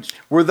arranged.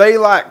 were they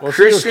like well,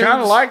 she was Christians?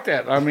 kind of like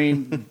that. I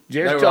mean, They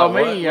Jess were told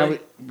like, me,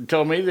 what?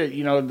 told me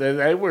that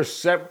they were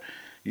separate.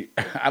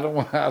 I don't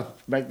want to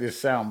make this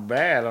sound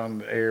bad on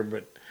the air,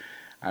 but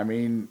I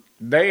mean,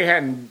 they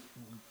hadn't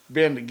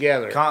been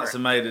together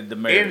Consummated the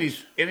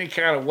marriage. any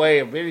kind of way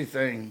of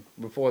anything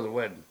before the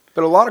wedding.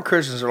 But a lot of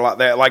Christians are like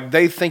that. Like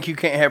they think you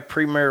can't have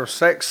premarital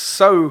sex.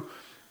 So,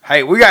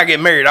 hey, we gotta get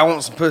married. I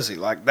want some pussy.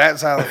 Like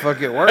that's how the fuck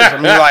it works. I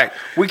mean, like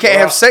we can't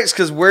have sex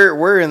because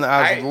we're in the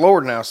eyes of the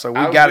Lord now. So we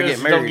gotta get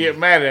married. Don't get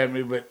mad at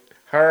me, but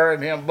her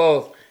and him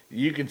both,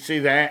 you can see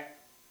the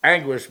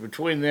anguish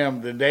between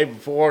them the day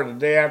before and the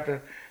day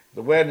after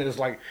the wedding. Is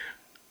like,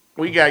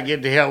 we gotta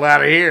get the hell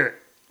out of here.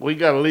 We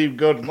gotta leave,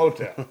 go to the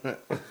motel.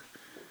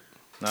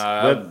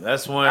 No,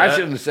 that's when I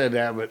shouldn't have said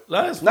that, but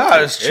That's No,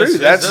 fine. it's true.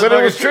 That's- but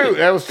it was true.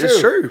 That was true. It's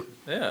true.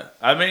 Yeah,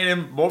 I mean,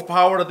 and more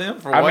power to them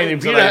for I mean, waiting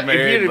if till you'd they have,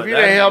 married. if you'd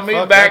have held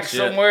me back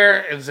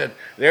somewhere and said,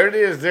 there it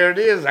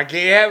is, I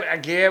can't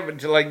have it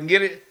until I can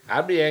get it,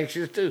 I'd be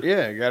anxious too.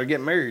 Yeah, you gotta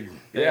get married.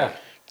 Yeah.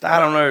 I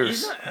don't know.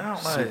 I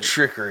don't know. Some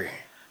trickery.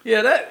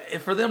 Yeah,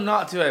 that for them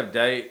not to have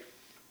date,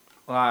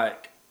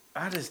 like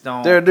I just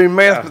don't. They'll do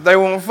meth, but they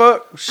won't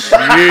fuck. Shit.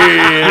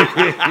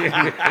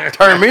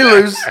 Turn me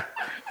loose.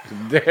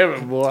 Damn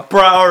it, boy.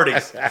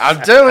 priorities.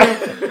 I'm telling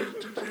you.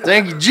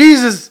 Thank you,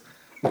 Jesus.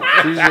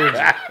 I'm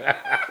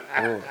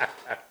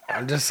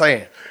just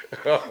saying.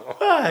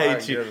 I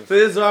hate you.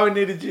 This is why we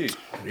needed you.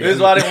 This is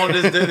why I didn't want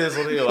to just do this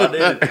with you.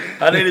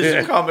 I needed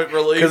some comic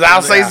relief. Because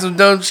I'll say some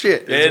dumb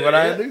shit. That's Yeah, what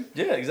I do.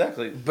 Yeah,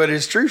 exactly. But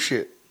it's true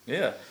shit.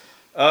 Yeah.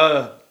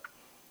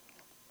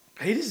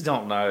 He just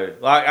don't know.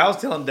 Like I was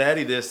telling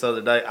Daddy this the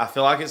other day. I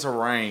feel like it's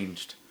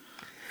arranged.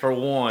 For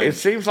one, It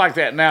seems like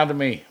that now to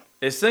me.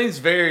 it seems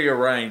very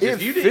arranged. It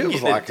If you didn't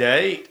feels get like the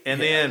date,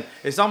 and then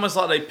it's almost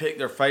like they pick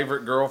their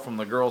favorite girl from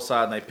the girl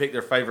side, and they pick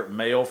their favorite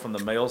male from the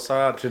male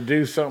side. To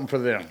do something for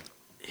them.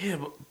 Yeah,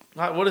 but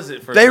like, what is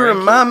it for? They grandkids?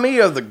 remind me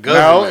of the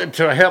government.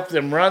 No, to help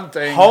them run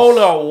things. Hold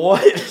on,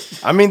 what?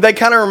 I mean, they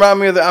kind of remind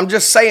me of the. I'm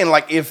just saying,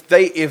 like, if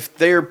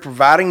they're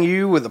providing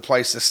you with a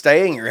place to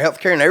stay and your health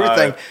care and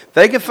everything,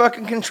 they can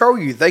fucking control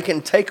you. They can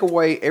take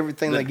away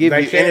everything they give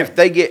They you. can. And if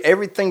they get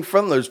everything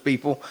from those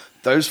people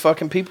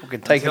fucking people can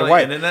take it telling you,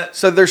 away. and then that-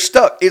 So they're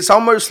stuck. It's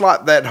almost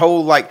like that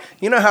whole, like,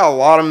 you know how a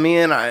lot of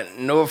men,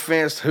 no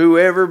offense to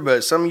whoever,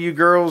 but some of you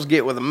girls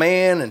get with a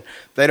man and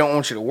they don't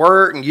want you to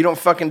work and you don't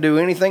fucking do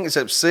anything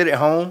except sit at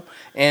home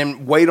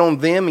and wait on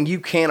them and you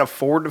can't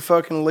afford to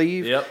fucking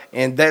leave. Yep.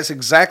 And that's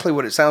exactly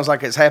what it sounds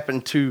like has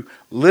happened to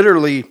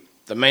literally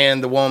the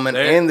man, the woman,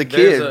 There- and the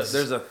kids.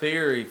 There's a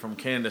theory from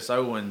Candace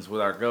Owens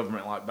with our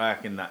government, like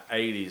back in the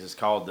 80s. It's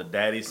called the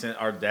daddy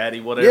or daddy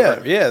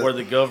whatever. Yeah. Where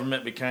the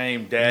government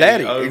became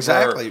daddy over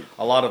exactly.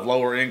 a lot of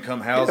lower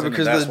income housing.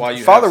 because and that's the why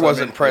you father have so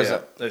wasn't many-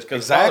 present. Yeah, it's because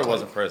Exactly. the father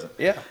wasn't present.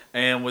 Yeah.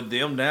 And with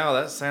them now,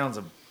 that sounds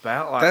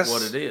about like That's-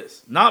 what it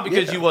is. Not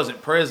because yeah. you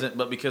wasn't present,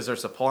 but because they're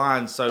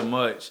supplying so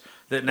much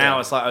that now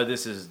it's like, oh,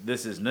 this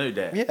is new,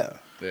 Dad.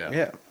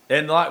 Yeah.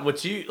 And like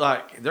what you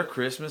like, their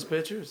Christmas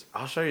pictures.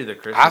 I'll show you the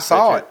Christmas. I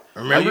saw picture. it.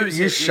 Remember, Oh,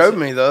 you showed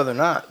me the other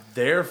night.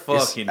 They're It's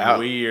fucking out-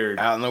 weird.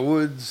 Out in the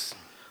woods.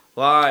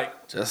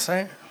 Like, Just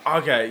saying.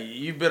 okay,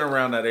 you've been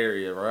around that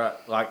area, right?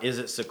 Like, is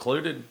it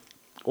secluded?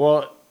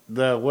 Well,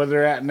 where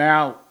they're at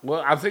now,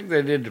 well, I think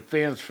they did the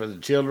fence for the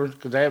children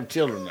because they have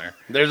children there.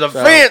 There's a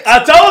So- fence.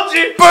 I told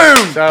you.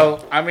 Boom.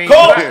 So, I mean, Cool.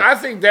 I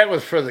think that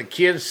was for the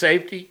kids'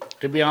 safety,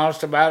 to be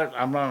honest about it.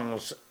 I'm not going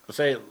to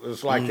say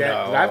it's like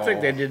that. But I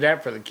think they did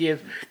that for the kids.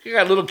 You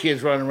got little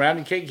kids running around.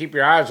 You can't keep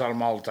your eyes on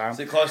them all the time. Is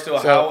it close to a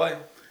So- highway?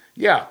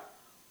 Yeah,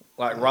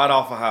 Like right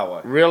off a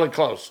highway. really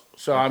close.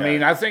 So, I Okay.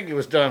 mean, I think it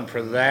was done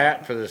for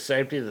that, for the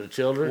safety of the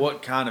children.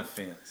 What kind of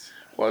fence?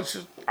 Well, it's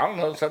just, I don't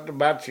know, something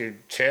about your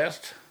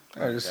chest.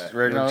 Just Okay.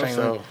 regular No, chain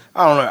so- link.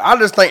 I don't know. I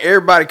just think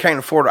everybody can't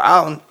afford an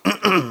island.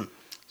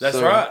 That's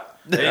So- right.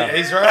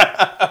 He's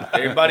right.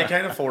 Everybody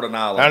can't afford an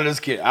island. I'm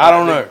just kidding. I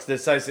don't know.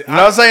 I'm I'm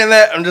not saying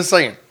that. I'm just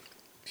saying.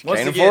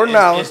 Can't afford an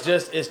island.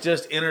 It's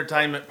just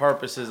entertainment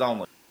purposes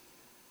only.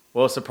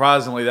 Well,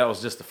 surprisingly, that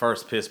was just the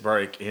first piss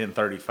break in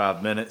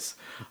 35 minutes.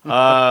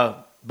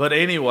 But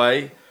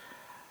anyway,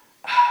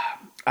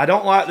 I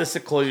don't like the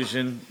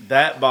seclusion.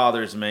 That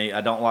bothers me.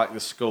 I don't like the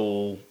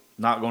school,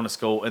 not going to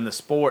school. And the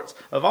sports,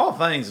 of all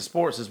things, the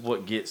sports is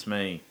what gets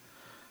me.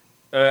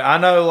 I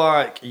know,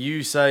 like,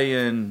 you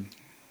saying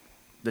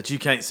that you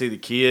can't see the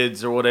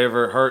kids or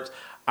whatever, it hurts.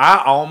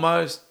 I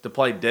almost, to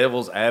play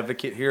devil's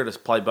advocate here, to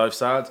play both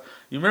sides.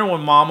 You remember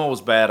when Mama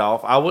was bad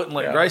off? I wouldn't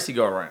let Yeah. Gracie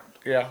go around.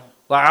 Yeah.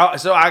 I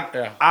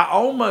Yeah.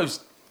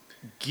 almost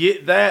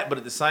get that, but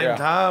at the same Yeah.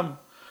 time,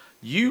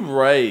 you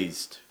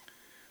raised.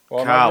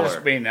 Well, Kyler. not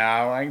just me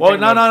now. I ain't Well,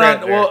 taking no.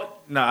 credit there. Well,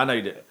 no, I know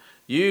you did.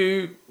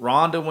 You,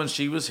 Rhonda, when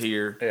she was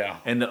here, Yeah.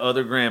 and the other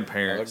Other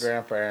grandparents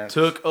grandparents,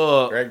 took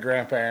up, great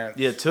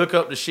grandparents. took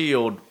up the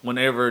shield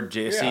whenever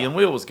Jesse Yeah. and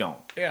Will was gone.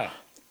 Yeah.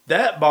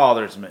 That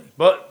bothers me,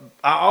 but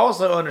I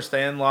also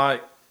understand,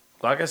 like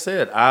I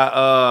said,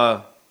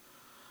 I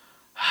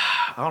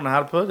don't know how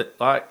to put it.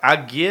 Like, I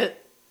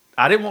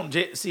didn't want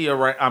Jesse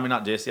around. I mean,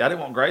 not Jesse. I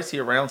didn't want Gracie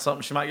around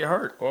something she might get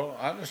hurt. Well,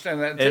 I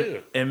understand that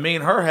too. And me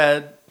and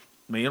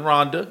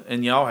Rhonda,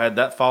 and y'all had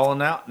that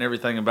falling out and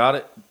everything about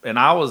it. And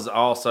I was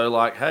also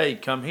like, hey,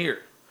 come here.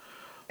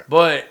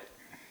 But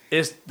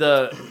it's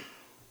the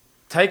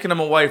taking them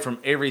away from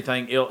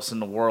everything else in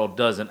the world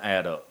doesn't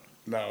add up.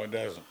 No, it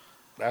doesn't.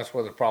 That's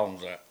where the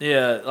problem's at.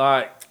 Yeah,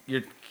 like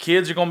your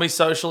kids are going to be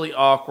socially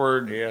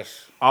awkward.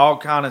 Yes. All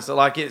kind of stuff.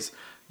 Like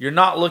you're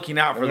not looking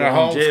out for And the they're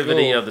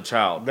longevity homeschooled. of the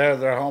child. They're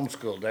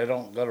homeschooled. They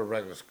don't go to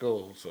regular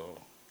school, so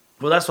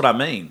Well, that's what I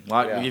mean.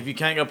 Like, Yeah. if you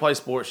can't go play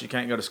sports, you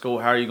can't go to school,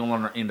 how are you going to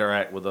learn to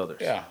interact with others?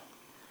 yeah.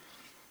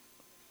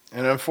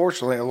 And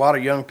unfortunately, a lot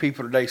of young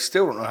people today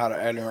still don't know how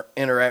to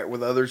interact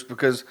with others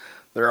because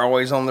they're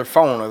always on their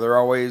phone or they're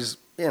always,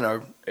 Yeah,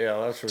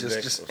 that's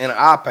ridiculous. just in an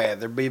iPad.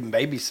 They're being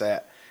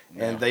babysat.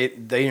 And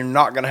they are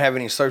not going to have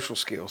any social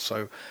skills.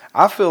 So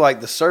I feel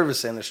like the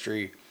service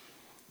industry,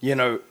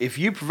 if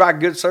you provide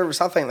good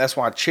service, I think that's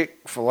why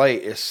Chick-fil-A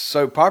is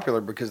so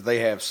popular because they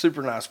have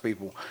super nice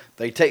people.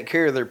 They take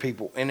care of their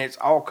people, and it's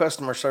all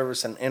customer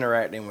service and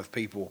interacting with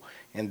people,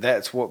 and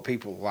that's what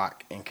people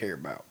like and care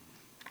about.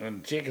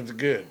 And chicken's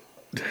good.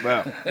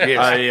 Well,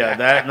 Yeah,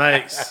 that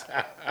makes.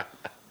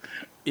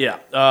 Yeah.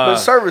 but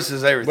service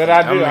is everything. But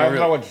I do. mean, I really.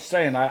 know what you're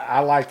saying. I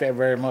like that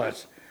very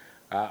much.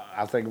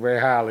 I think very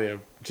highly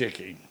of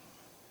chicken.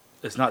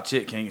 It's not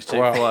Chick King, it's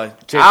Chick-fil-A. I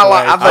think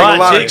a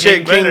lot of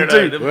Chick King better,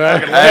 too. though. Them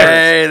fucking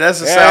Hey,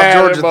 that's a Yeah, South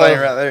Georgia they're thing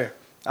both- right there.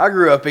 I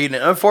grew up eating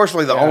it.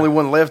 Unfortunately, the Yeah. only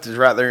one left is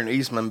right there in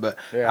Eastman. But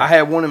Yeah. I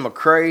had one in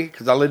McCray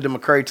because I lived in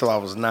McCray till I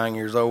was 9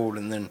 years old,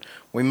 and then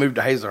we moved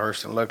to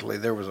Hazelhurst, and luckily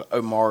there was an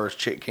Omar's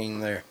Chick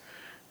King there.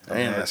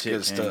 Man, Yeah, that's Chick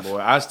good King, stuff. Boy.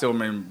 I still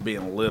remember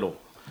being little,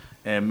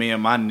 and me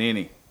and my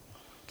ninny,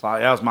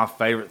 like that was my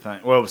favorite thing.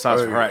 Well,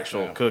 besides Oh, her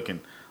actual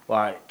cooking,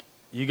 like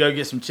you go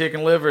get some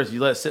chicken livers, you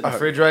let it sit in Oh. the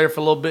refrigerator for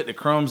a little bit. The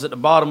crumbs at the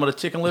bottom of the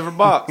chicken liver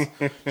box.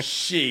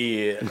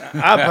 Shit,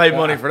 I pay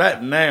money for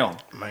that now.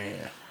 Man,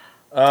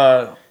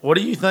 What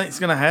do you think's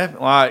gonna happen?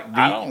 Like,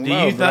 I don't do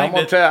know. you but I'm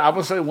think gonna I'm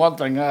gonna say one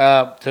thing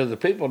to the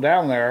people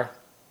down there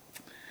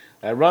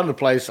that run the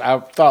place. I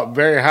thought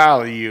very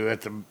highly of you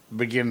at the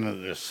beginning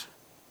of this.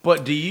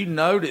 But do you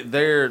know that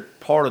they're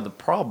part of the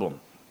problem?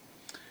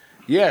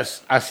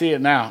 Yes, I see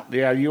it now.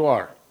 Yeah, you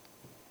are.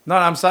 No,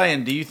 I'm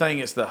saying, do you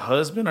think it's the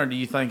husband or do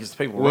you think it's the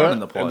people running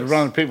the place?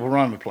 People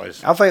running the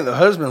place. I think the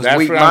husband's That's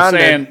what I'm weak-minded.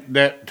 saying.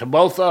 That to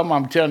both of them,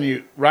 I'm telling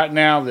you right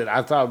now that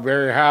I thought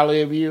very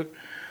highly of you,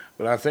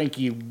 but I think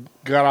you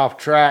got off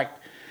track.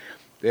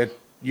 That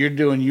you're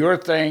doing your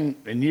thing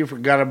and you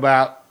forgot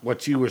about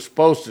what you were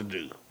supposed to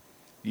do.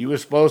 You were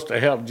supposed to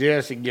help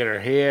Jessie get her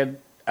head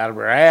out of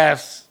her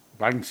ass,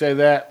 if I can say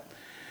that,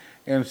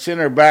 and send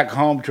her back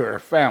home to her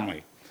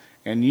family.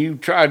 And you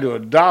tried to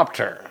adopt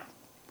her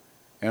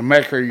and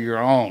make her your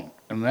own.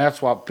 And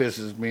that's what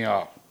pisses me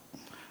off.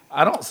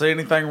 I don't see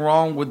anything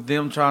wrong with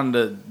them trying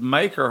to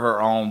make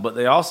her own, but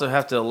they also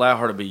have to allow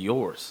her to be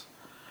yours.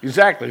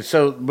 Exactly.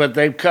 So, but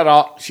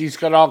she's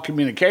cut all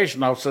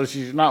communication off, so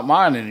she's not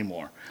mine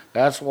anymore.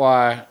 That's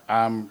why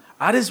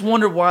I just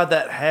wonder why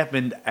that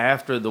happened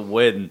after the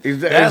wedding.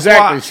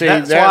 Exactly.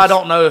 That's why I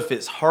don't know if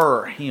it's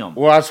her or him.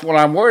 Well, that's what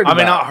I'm worried about. I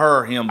mean, not her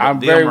or him, but I'm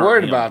them very or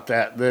worried him. about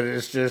that. That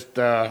it's just,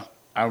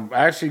 I'm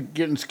actually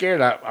getting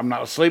scared. I'm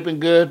not sleeping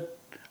good.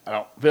 I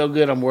don't feel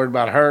good. I'm worried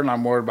about her, and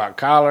I'm worried about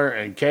Kyler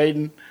and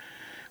Caden.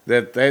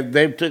 That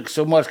they took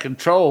so much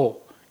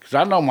control, because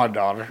I know my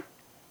daughter.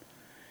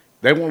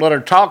 They won't let her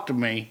talk to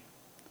me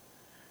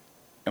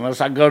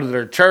unless I go to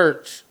their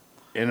church.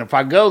 And if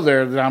I go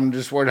there, then I'm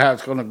just worried how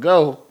it's going to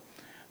go.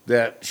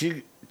 That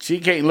she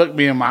can't look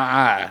me in my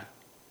eye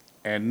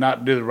and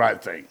not do the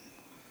right thing.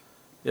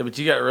 Yeah, but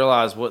you got to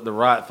realize what the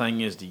right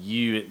thing is to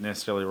you isn't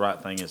necessarily the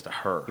right thing is to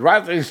her. The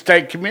right thing is to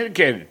stay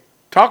communicated.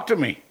 Talk to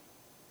me.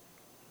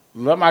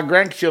 Let my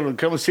grandchildren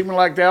come and see me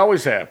like they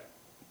always have.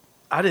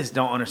 I just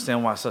don't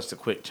understand why such a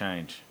quick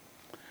change.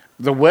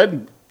 The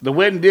wedding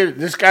did it.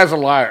 This guy's a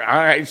liar.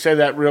 I hate to say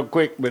that real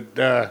quick, but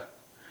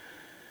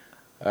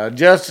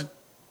Justin,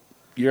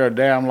 you're a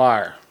damn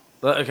liar.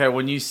 Okay,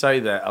 when you say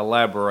that,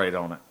 elaborate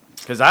on it.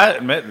 Because I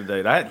hadn't met the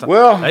dude.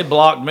 Well, they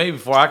blocked me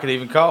before I could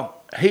even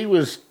call.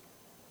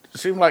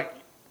 Seemed like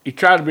he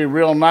tried to be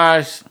real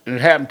nice, and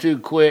it happened too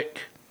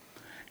quick.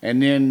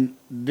 And then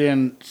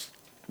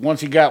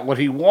once he got what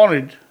he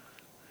wanted,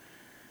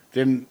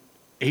 then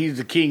he's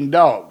the king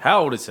dog.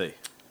 How old is he?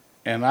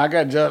 And I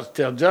got to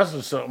tell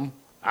Justin something.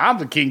 I'm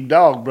the king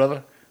dog,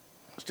 brother.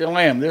 Still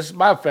am. This is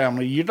my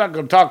family. You're not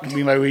going to talk to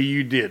me like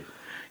you did.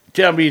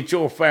 Tell me it's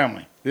your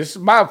family. This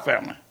is my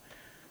family.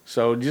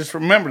 So just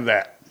remember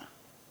that.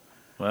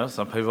 Well,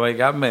 some people ain't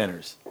got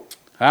manners.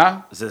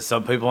 Huh? I said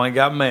some people ain't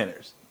got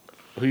manners.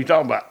 Who you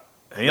talking about?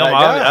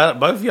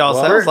 Both of y'all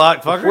sounds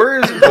like fucker.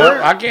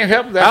 Well, I can't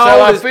help it. That's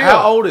how I feel.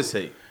 How old is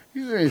he?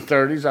 He's in his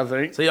 30s, I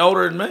think. Is he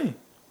older than me?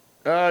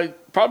 Probably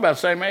about the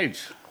same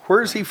age.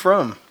 Where's he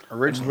from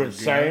originally?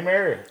 Same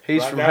area.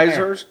 He's from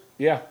Hazlehurst?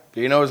 Yeah. Do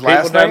you know his People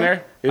last down name?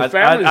 there. His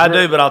family's I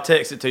do, but I'll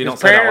text it to you. His Don't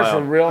say it out parents were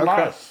loud. real Okay.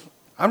 nice.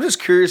 I'm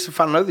just curious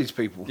if I know these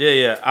people.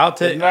 Yeah. I'll His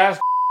text.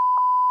 last.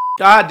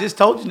 I just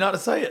told you not to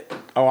say it.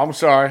 Oh, I'm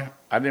sorry.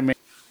 I didn't mean.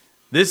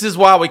 This is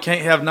why we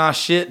can't have nice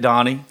shit,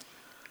 Donnie.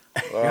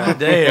 God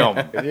damn.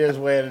 It is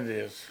what it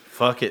is.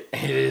 Fuck it.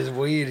 It is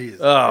weird. It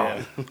is.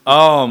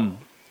 Oh.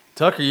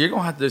 Tucker, you're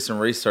gonna have to do some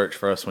research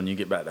for us when you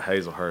get back to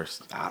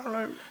Hazlehurst. I don't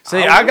know. See,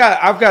 I've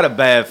got a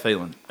bad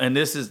feeling, and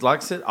this is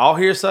like I said, all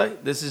hearsay.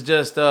 This is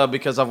just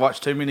because I've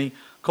watched too many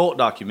cult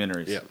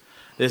documentaries. Yeah.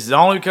 This is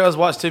only because I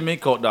watched too many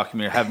cult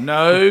documentaries. I have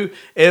no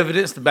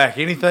evidence to back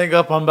anything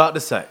up I'm about to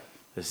say.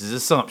 This is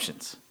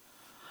assumptions.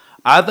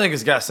 I think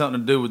it's got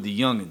something to do with the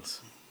youngins.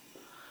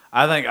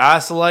 I think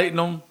isolating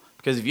them,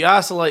 because if you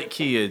isolate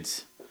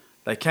kids,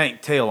 they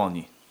can't tell on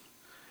you.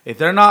 If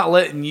they're not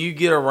letting you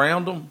get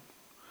around them,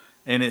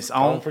 and it's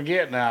on. Don't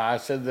forget now. I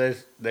said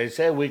they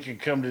said we could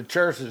come to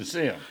church and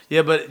see them.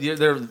 Yeah, but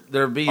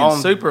they're being On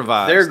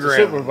supervised. their grounds.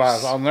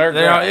 Supervised on their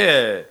They're, grounds.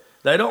 yeah,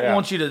 they don't Yeah.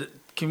 want you to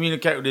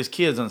communicate with these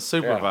kids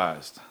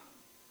unsupervised.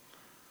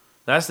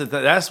 That's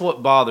that's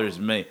what bothers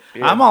me.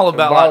 Yeah, I'm all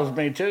about it bothers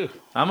me too.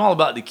 I'm all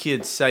about the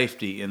kids'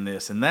 safety in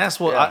this, and that's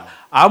what Yeah.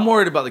 I'm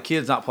worried about. The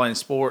kids not playing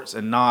sports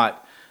and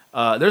not.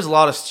 There's a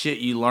lot of shit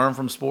you learn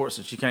from sports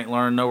that you can't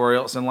learn nowhere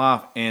else in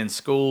life and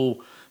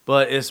school.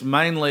 But it's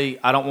mainly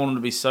I don't want them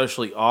to be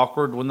socially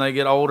awkward when they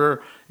get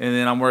older, and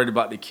then I'm worried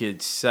about the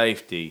kids'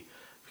 safety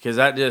because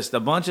that just a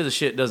bunch of the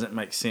shit doesn't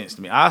make sense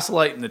to me.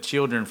 Isolating the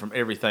children from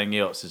everything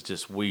else is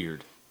just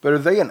weird. But are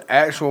they an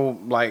actual,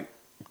 like,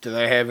 do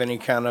they have any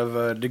kind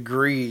of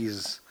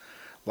degrees,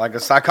 like a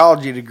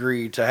psychology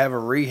degree to have a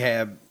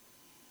rehab?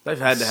 They've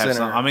had to have Center.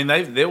 some. I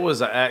mean, there was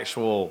an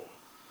actual.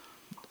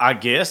 I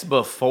guess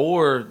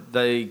before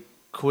they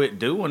quit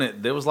doing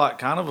it, there was like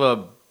kind of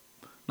a,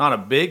 not a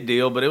big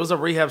deal, but it was a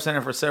rehab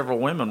center for several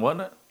women,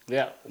 wasn't it?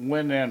 Yeah,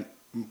 women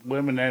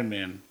and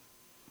men.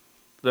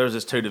 There was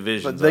just two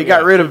divisions. But they of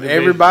got it. rid of divisions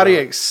everybody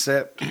of it.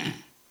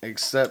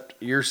 except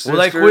your sister.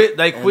 Well,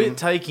 they quit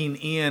taking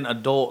in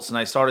adults and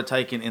they started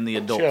taking in the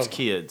adults' Children.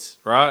 kids,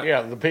 right?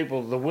 Yeah,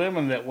 the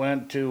women that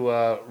went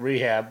to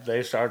rehab,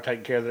 they started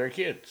taking care of their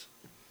kids.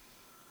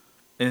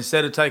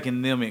 Instead of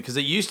taking them in, because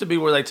it used to be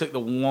where they took the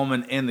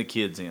woman and the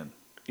kids in.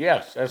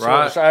 Yes,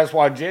 Right. that's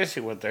why Jessie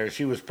went there.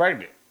 She was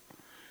pregnant.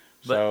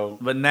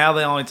 But now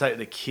they only take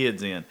the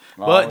kids in.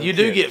 Oh, But you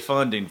do kids. get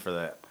funding for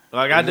that.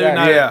 Like I do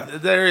Exactly. know Yeah.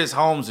 there is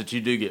homes that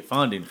you do get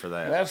funding for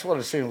that. That's what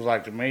it seems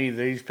like to me.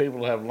 These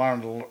people have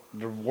learned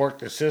to work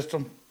the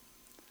system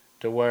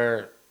to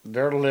where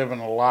they're living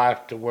a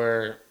life to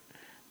where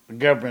the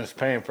government's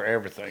paying for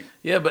everything.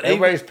 Yeah, but even,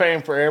 Everybody's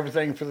paying for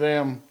everything for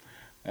them,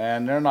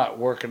 and they're not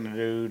working to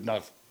do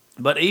nothing.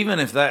 but even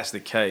if that's the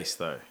case,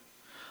 though,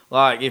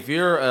 Like if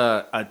you're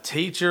a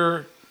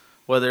teacher,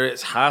 whether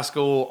it's high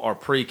school or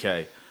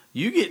pre-K,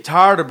 you get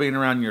tired of being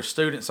around your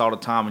students all the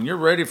time, and you're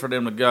ready for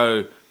them to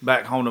go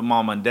back home to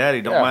mom and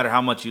daddy. Don't matter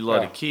how much you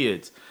love the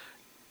kids.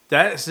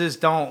 That's just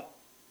don't.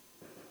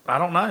 I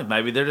don't know.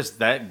 Maybe they're just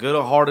that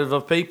good-hearted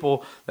of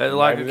people that are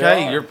like,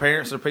 okay, your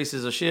parents are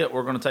pieces of shit.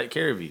 We're going to take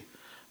care of you.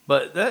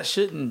 But that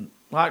shouldn't,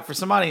 like for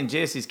somebody in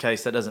Jesse's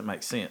case, that doesn't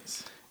make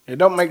sense. It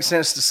don't make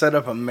sense to set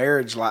up a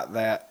marriage like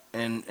that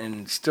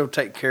and still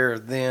take care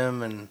of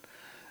them. And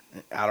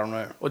I don't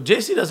know. Well,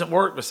 Jesse doesn't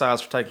work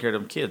besides for taking care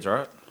of them kids,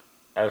 right?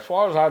 As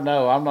far as I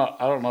know,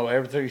 I don't know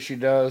everything she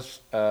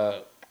does.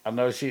 I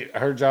know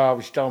her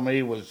job, she told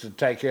me, was to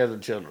take care of the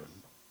children.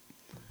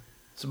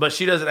 So, but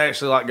she doesn't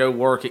actually like go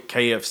work at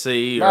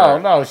KFC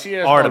or she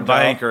has at a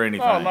bank or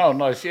anything.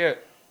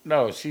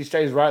 No. She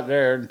stays right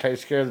there and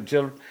takes care of the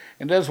children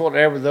and does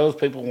whatever those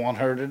people want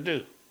her to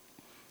do.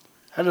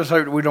 I just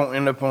hope we don't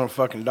end up on a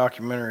fucking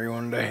documentary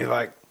one day,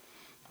 like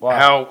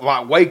how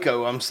like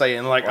Waco. I'm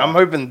saying, like I'm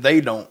hoping they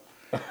don't.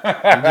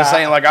 I'm just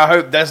saying, like I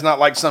hope that's not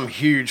like some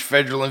huge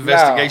federal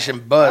investigation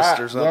bust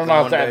or something. They're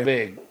not that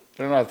big.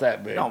 They're not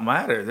that big. It don't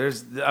matter.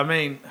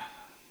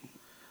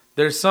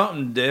 There's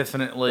something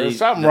definitely There's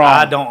something that wrong.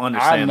 I don't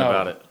understand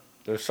about it.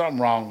 There's something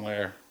wrong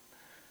there.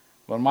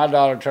 When my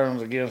daughter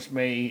turns against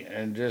me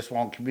and just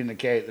won't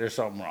communicate, there's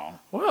something wrong.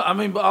 Well,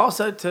 but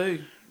also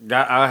too,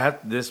 I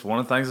have this one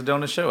of the things I do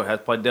on the show. I have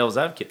to play devil's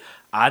advocate.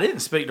 I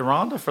didn't speak to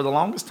Rhonda for the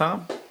longest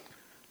time.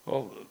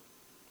 Well,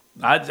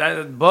 but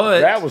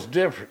that was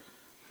different.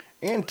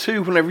 And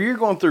two, whenever you're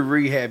going through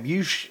rehab,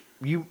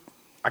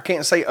 I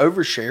can't say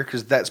overshare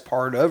because that's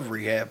part of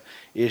rehab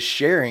is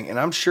sharing, and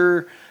I'm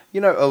sure.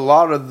 A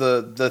lot of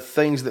the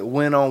things that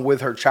went on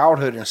with her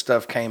childhood and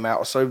stuff came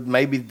out. So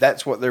maybe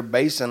that's what they're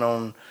basing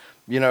on.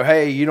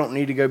 Hey, you don't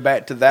need to go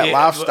back to that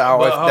lifestyle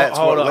but if that's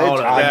what led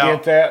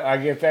to it. I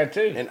get that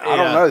too. And I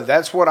don't know.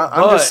 That's what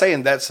I'm just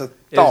saying. That's a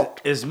thought.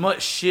 As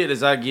much shit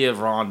as I give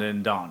Rhonda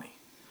and Donnie,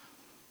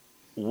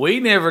 we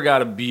never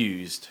got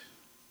abused.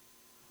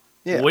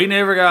 Yeah. We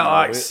never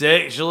got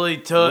sexually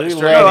touched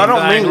or anything. No, I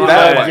don't mean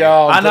that way.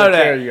 I know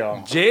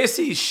that.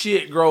 Jesse's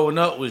shit growing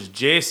up was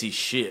Jesse's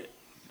shit.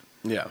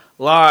 Yeah.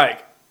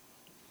 Like,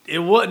 it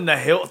wasn't the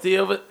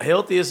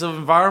healthiest of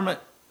environment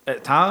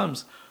at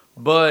times,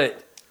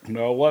 but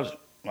no, it wasn't.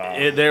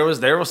 There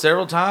was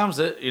several times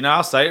that,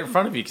 I'll say it in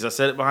front of you because I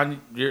said it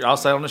behind you. I'll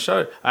say it on the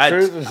show.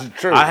 Truth is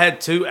true. I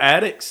had 2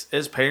 addicts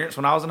as parents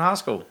when I was in high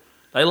school.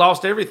 They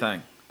lost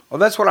everything. Well,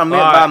 that's what I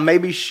meant by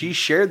maybe she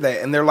shared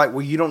that. And they're like,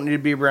 well, you don't need to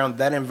be around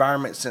that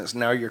environment since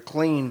now you're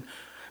clean.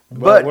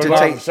 But we're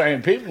not the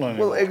same people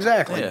anymore. Well,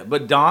 exactly. Yeah,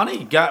 but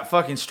Donnie got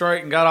fucking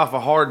straight and got off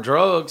of hard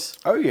drugs.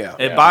 Oh,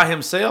 yeah. By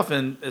himself,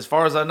 and as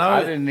far as I know... I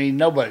didn't need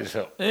nobody's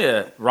help.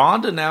 Yeah.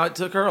 Rhonda, now, it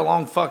took her a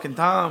long fucking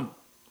time.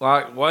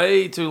 Like,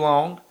 way too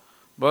long.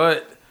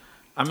 But,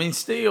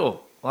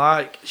 still,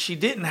 like, she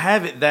didn't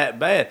have it that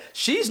bad.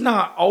 She's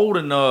not old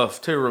enough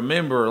to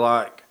remember,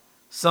 like,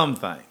 some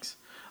things.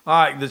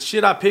 Like, the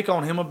shit I pick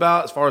on him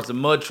about as far as the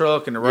mud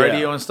truck and the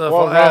radio and stuff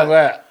like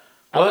that.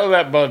 I love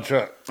that mud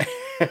truck.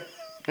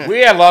 We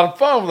had a lot of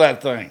fun with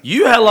that thing.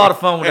 You had a lot of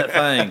fun with that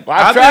thing.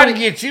 Well, I tried to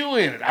get you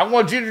in it. I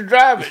want you to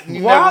drive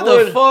it. Why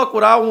the fuck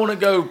would I want to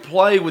go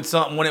play with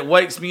something when it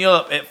wakes me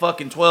up at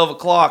fucking 12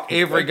 o'clock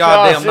every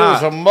goddamn night?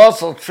 It was a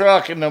muscle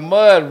truck in the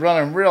mud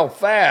running real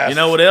fast. You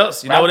know what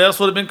else? What else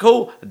would have been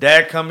cool?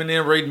 Dad coming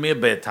in reading me a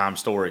bedtime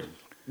story.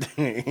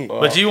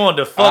 But you wanted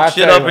to fuck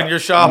shit up in your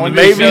shop. And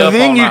maybe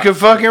then you could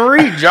fucking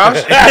read,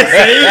 Josh. See?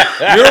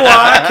 You're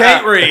why I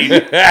can't read.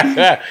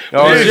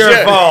 It's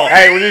your fault.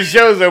 Hey, when this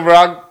show's over,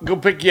 I'll go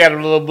pick you out a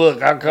little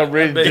book. I'll come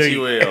read it to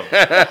you. I bet you will.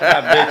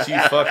 I bet you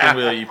fucking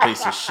will, you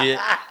piece of shit.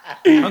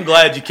 I'm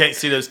glad you can't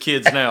see those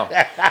kids now.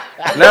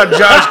 Now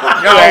Josh,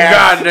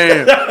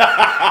 goddamn.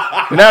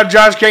 Now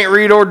Josh can't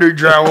read or do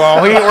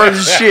drywall. He ain't worth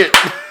a shit.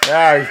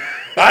 I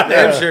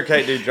damn sure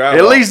can't do drywall.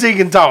 At least he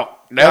can talk.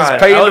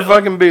 That's paying the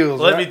fucking bills.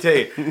 Let me tell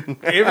you,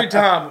 every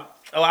time,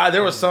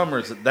 there were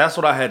summers, that's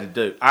what I had to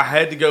do. I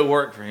had to go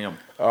work for him.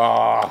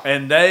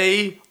 And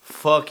they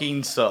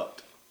fucking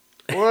sucked.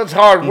 Well, it's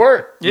hard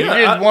work. You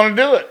didn't want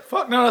to do it.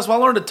 Fuck no, that's why I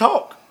learned to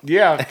talk.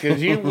 Yeah,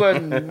 because you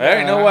wouldn't. There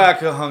ain't no way I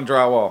could hung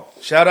drywall.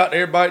 Shout out to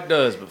everybody that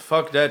does, but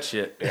fuck that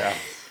shit. Yeah.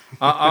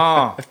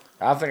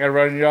 I think I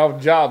run you off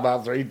the job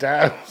about 3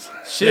 times.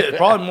 Shit,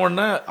 probably more than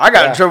that. I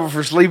got in trouble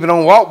for sleeping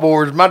on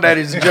walkboards. My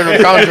daddy's a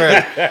general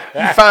contractor.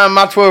 You find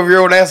my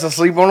 12-year-old ass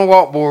asleep on a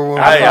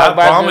walkboard. Hey, I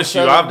promise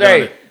you, I've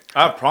done it.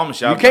 I promise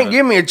you, you can't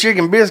give me a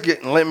chicken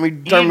biscuit and let me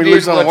turn me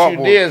loose on a walkboard.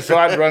 You did, so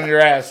I'd run your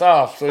ass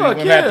off, so you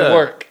wouldn't have to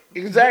work.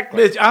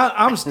 Exactly. Bitch,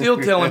 I'm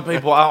still telling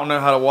people I don't know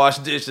how to wash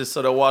dishes,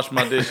 so they'll wash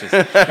my dishes.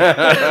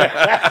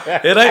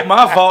 It ain't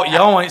my fault.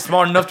 Y'all ain't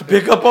smart enough to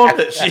pick up on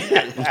that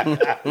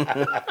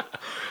shit.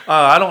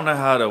 I don't know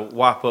how to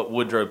wipe up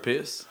Woodrow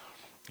piss.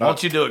 Why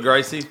don't you do it,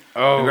 Gracie?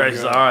 Oh,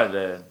 Gracie's all right,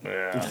 Dad.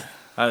 Yeah.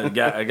 I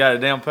got it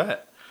down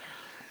pat.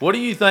 What do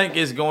you think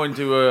is going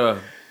to?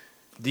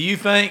 Do you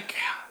think,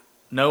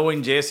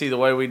 knowing Jessie the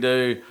way we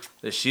do,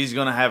 that she's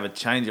going to have a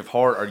change of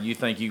heart, or do you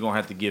think you're going to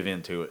have to give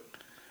in to it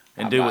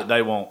and do what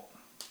they want?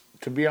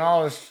 to be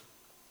honest,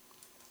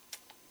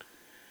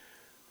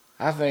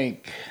 I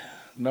think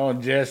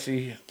knowing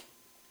Jessie,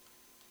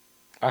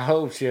 I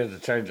hope she has a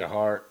change of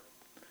heart.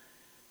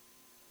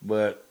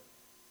 But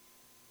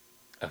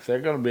if they're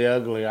going to be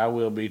ugly, I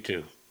will be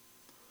too.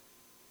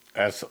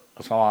 That's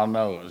all I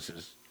know. Is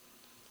just,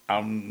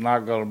 I'm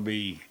not going to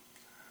be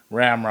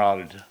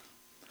ramrodded.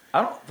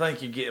 I don't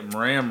think you're getting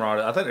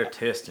ramrodded. I think they're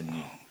testing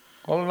you.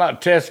 Well, they're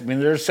not testing me.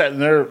 They're setting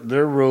their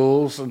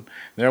rules, and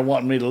they're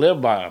wanting me to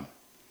live by them.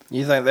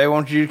 You think they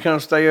want you to come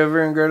stay over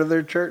here and go to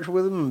their church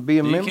with them and be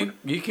a member?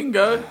 You can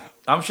go.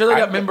 I'm sure they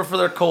got member for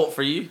their cult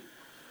for you.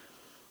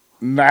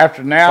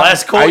 After now,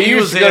 Last cult I you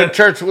used was to go in- to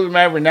church with them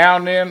every now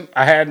and then.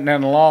 I hadn't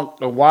in a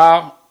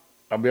while.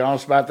 I'll be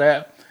honest about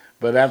that.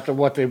 But after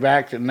what they've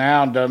acted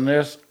now and done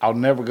this, I'll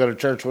never go to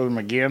church with them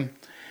again.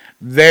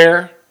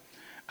 There,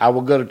 I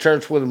will go to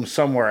church with them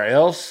somewhere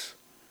else,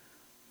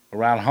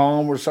 around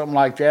home or something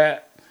like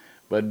that.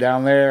 But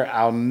down there,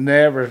 I'll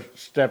never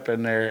step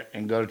in there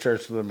and go to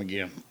church with them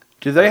again.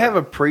 Do they have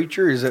a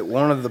preacher? Is it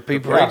one of the The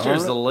people? preacher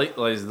is that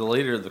the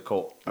leader of the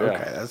cult.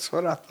 Okay, that's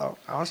what I thought.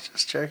 I was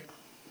just checking.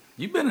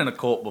 You've been in a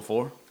cult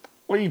before.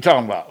 What are you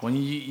talking about? When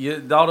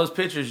you all those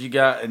pictures you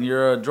got in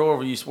your drawer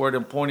where you wear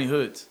them pointy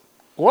hoods.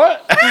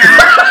 What?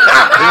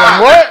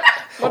 What?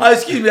 Oh,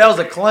 excuse me, that was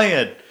a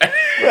Klan. What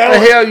the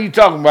hell are you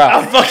talking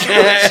about?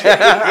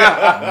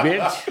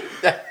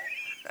 Bitch.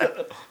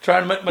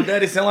 Trying to make my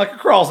daddy sound like a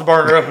cross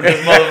burner up in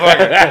this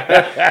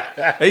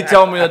motherfucker. He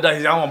told me the other day,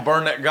 I'm gonna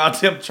burn that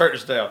goddamn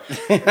church down.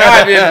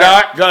 I did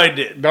not. Go ahead,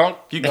 did. Don't.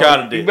 You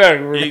gotta do. You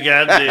better. You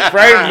gotta do.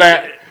 Phrase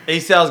that. He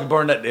said I was gonna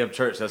burn that damn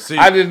church down. See,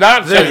 I did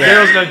not say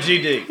there was that. no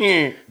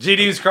GD.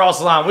 GD's cross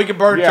the line. We can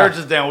burn Yeah.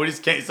 churches down. We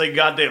just can't say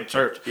goddamn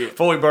church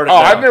before we burn it Oh,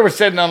 down. I've never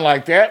said nothing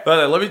like that.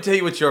 But let me tell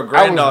you what your I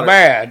granddaughter. was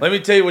mad. Let me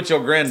tell you what your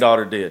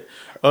granddaughter did.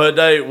 The other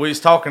day we was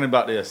talking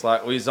about this.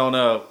 Like we was on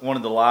one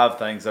of the live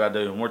things that I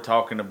do, and we're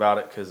talking about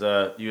it because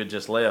you had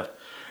just left.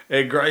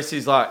 And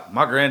Gracie's like,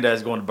 my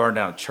granddad's going to burn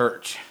down a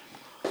church.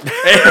 And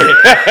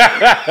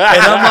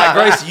I'm like,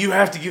 Gracie, you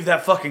have to give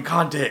that fucking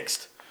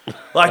context.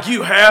 Like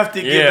you have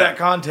to give that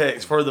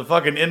context for the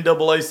fucking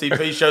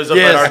NAACP shows up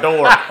at our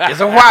door. It's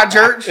a white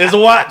church. It's a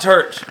white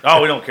church.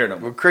 Oh, we don't care no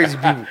more. We're crazy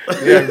people.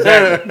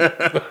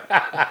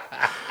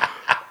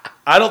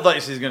 I don't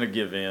think she's gonna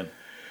give in.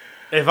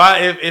 If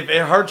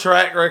her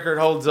track record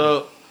holds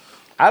up,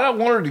 I don't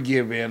want her to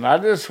give in. I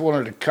just want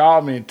her to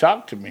call me and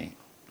talk to me.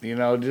 You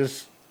know,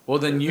 just. well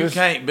then you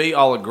can't be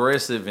all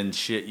aggressive and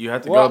shit. You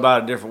have to go Well-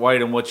 about it a different way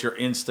than what your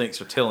instincts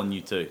are telling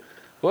you to.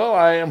 Well,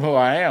 I am who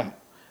I am.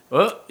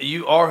 Well,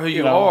 you are who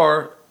you know.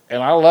 are.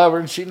 And I love her,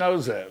 and she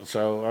knows that.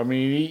 So, I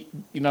mean,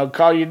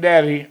 call your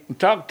daddy and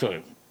talk to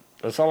him.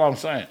 That's all I'm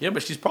saying. Yeah,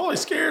 but she's probably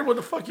scared. What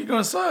the fuck you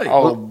gonna say?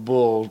 Oh,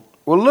 bull.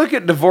 Well, look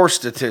at divorce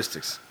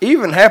statistics.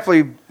 Even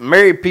happily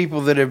married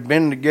people that have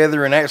been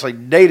together and actually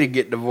dated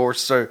get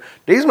divorced. So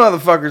these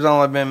motherfuckers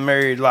only been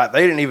married like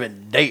they didn't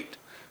even date.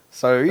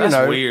 So you That's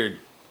know, weird.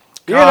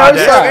 You God, know,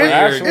 that's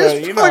so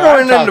weird. it's I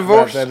going in talked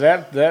divorce.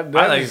 about that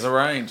I think it's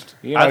arranged.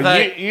 I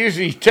think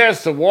usually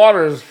test the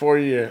waters before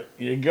you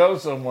go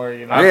somewhere.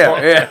 You know.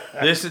 Yeah.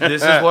 this is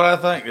what I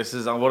think. This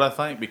is what I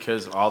think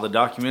because of all the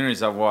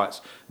documentaries I've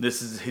watched.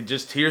 This is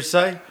just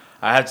hearsay.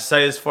 I have to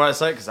say this before I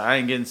say it because I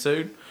ain't getting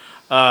sued.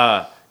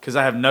 Because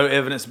I have no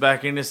evidence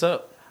backing this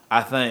up.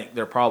 I think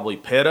they're probably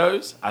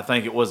pedos. I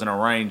think it was an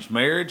arranged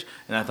marriage,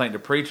 and I think the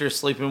preacher is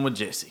sleeping with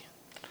Jesse.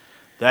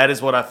 That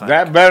is what I think.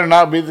 That better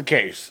not be the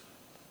case.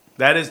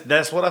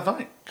 That's what I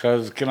think.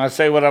 Because can I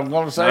say what I'm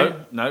going to say?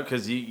 No,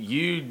 because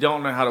you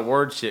don't know how to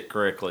word shit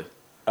correctly.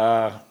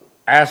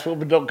 Ass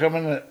whooping don't come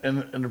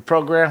in the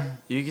program.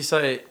 You can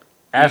say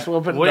Ass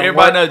whooping. well, don't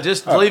everybody work? know.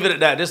 Just leave it at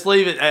that. Just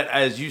leave it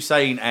as you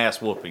saying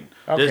ass whooping.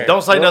 Okay, Just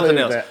don't say we'll nothing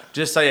leave else. that.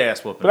 Just say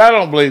ass whooping. But I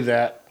don't believe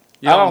that.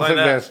 You I don't don't think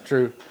think that? that's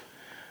true.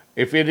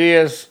 If it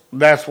is,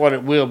 that's what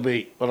it will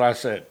be. What I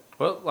said.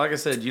 Well, like I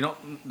said, you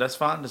don't. That's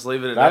fine. Just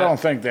leave it at that. I don't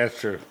think that's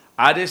true.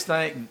 I just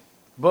think.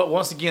 But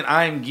once again,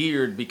 I am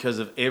geared because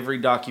of every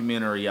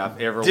documentary I've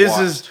ever This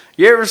watched. is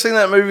you ever seen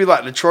that movie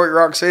like Detroit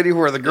Rock City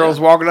where the girl's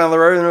walking down the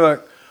road and they're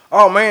like,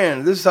 "Oh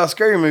man, this is how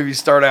scary movies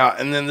start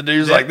out," and then the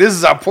dude's like, "This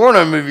is how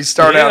porno movies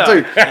start out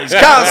too." It's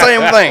kind of the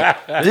same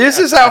thing. This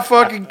is how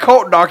fucking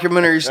cult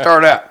documentaries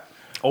start out.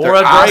 or They're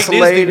a great Disney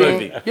isolating.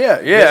 movie.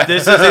 Yeah.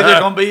 This is either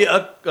going to be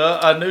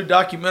a new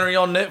documentary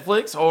on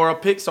Netflix or a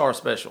Pixar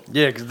special.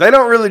 Yeah, because they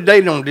don't really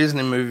date on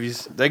Disney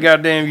movies. They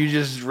goddamn, you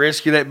just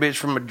rescue that bitch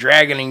from a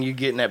dragon and you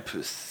get in that puss.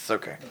 It's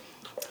okay.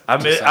 I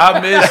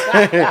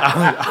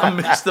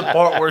missed the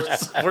part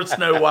where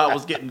Snow White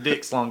was getting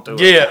dick slung to her.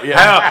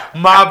 Yeah.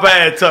 My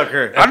bad,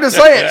 Tucker. I'm just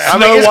saying. I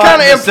mean, Snow it's White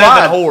kind of and the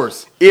Seven implied.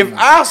 Whores. If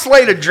I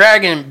slayed a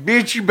dragon,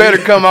 bitch, you better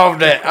come off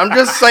that. I'm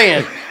just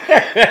saying.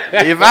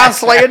 If I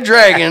slay a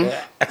dragon,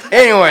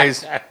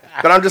 anyways.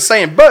 But I'm just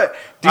saying. But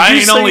did I you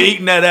ain't see, only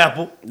eating that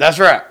apple. That's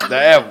right. The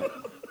apple.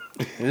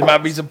 There might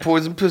be some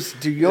poison pussy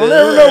too. You'll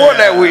never know what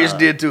that witch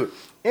did to it.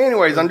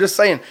 Anyways, I'm just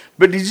saying.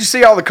 But did you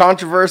see all the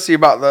controversy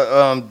about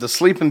the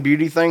Sleeping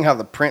Beauty thing? How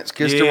the prince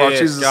kissed her while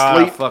she was God,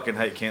 I asleep? fucking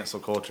hate cancel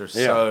culture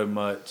so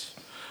much.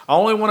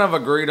 Only one I've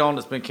agreed on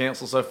that's been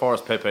canceled so far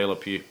is Pepe Le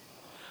Pew.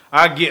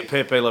 I get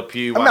Pepe Le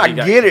Pew. I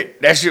get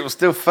it. That shit was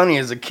still funny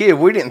as a kid.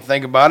 We didn't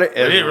think about it. We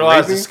didn't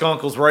realize the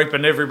skunk was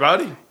raping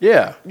everybody.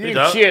 Yeah. You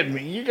shitting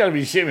me. You got to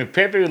be shitting me.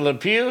 Pepe Le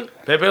Pew?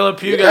 Pepe Le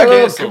Pew That got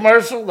little canceled.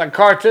 commercial, that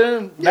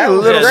cartoon. Yeah, That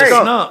was little great.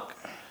 skunk.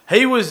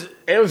 He was...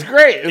 It was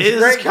great. It was a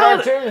great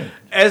kinda, cartoon.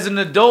 As an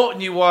adult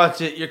and you watch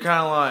it, you're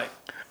kind of like...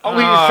 Oh,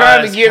 he was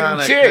trying to that's get him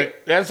kinda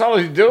chick. That's all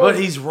he's doing. But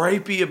he's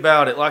rapey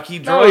about it. Like he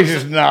no, drugs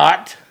he's just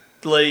not.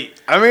 Lee.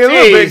 I mean, a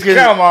little bit. Jeez,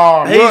 come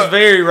on. He's Look,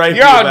 very rapey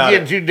y'all about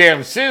getting it. too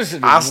damn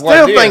sensitive. I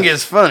still think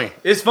it's funny.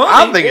 It's funny.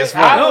 I think it's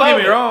funny. Don't get me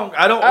love it. wrong.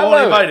 I don't I want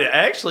love anybody to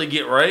actually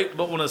get raped,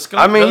 but when a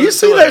skunk I mean, does you it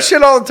see to that it-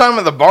 shit all the time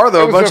at the bar,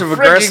 though. A bunch of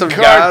aggressive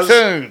guys.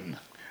 Cartoon.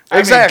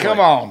 Exactly. I mean, come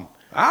on.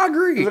 I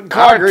agree. It's a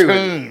I agree with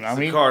you. cartoon. I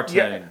mean, cartoon.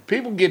 yeah,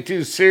 people get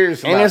too serious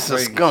about And it's a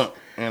things. skunk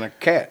and a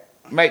cat.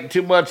 Make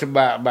too much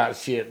about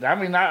shit. I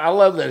mean, I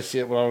love that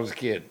shit when I was a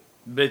kid.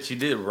 Bet you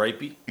did,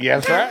 rapey. Yeah,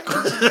 that's right.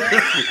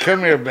 Come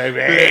here,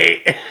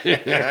 baby.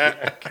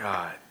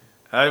 God.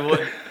 Hey,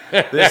 what?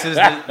 This is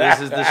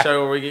the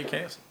show where we get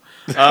canceled.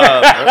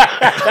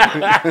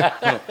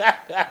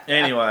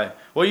 Anyway,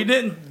 well, you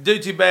didn't do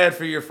too bad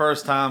for your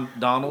first time,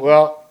 Donald.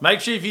 Well, make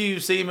sure if you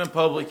see him in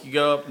public, you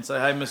go up and say,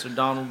 "Hey, Mr.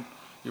 Donald,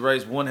 you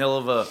raised one hell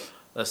of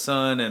a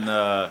son,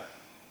 and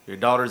your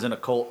daughter's in a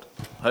cult.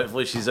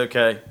 Hopefully, she's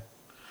okay."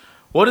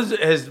 What is it?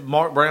 Has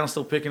Mark Brown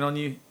still picking on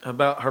you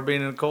about her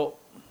being in a cult?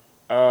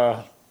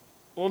 well,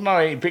 no,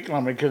 he ain't picking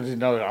on me because he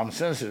knows I'm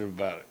sensitive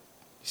about it.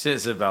 He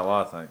says it about a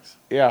lot of things.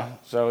 Yeah,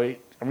 so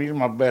he's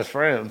my best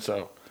friend,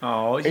 so.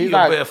 Oh, He's you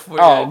like, best friend.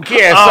 oh, kiss,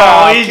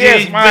 he's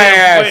kiss your my best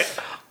ass.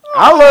 friend.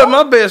 I love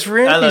my best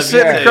friend. I love He's you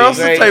sitting too. across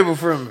the Hey. table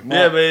from me.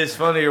 Yeah, but it's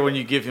funnier when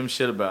you give him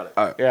shit about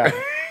it. Yeah.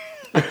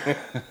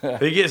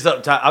 He gets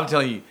uptight. I'm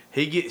telling you,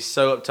 he gets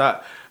so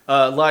uptight.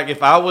 Like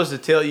if I was to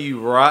tell you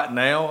right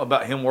now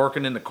about him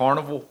working in the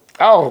carnival,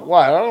 Oh,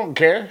 what? I don't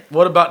care.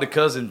 what about the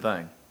cousin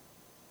thing?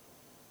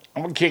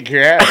 I'm going to kick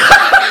your ass.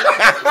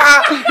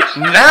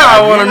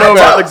 Now I want to know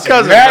about the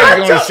cousin. Now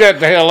you're going to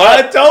shut the hell I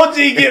up. told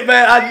you he'd get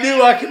mad. I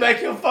knew I could make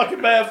him fucking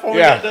mad before we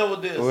Yeah. got done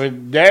with this. Well,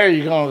 there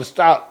you're going to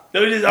stop.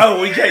 Dude,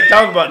 we can't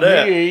talk about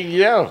that.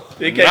 Yeah.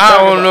 We can't Now talk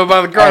I want to know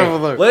about the carnival,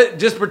 though.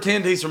 Just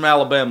pretend he's from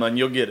Alabama and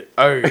you'll get it.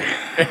 Oh,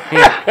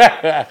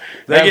 Now,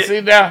 get-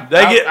 see now?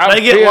 They get I'm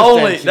they get pissed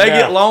lonely. at you They now.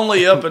 get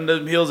lonely up in the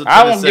hills of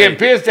I Tennessee. won't get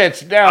pissed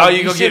at you now. Oh,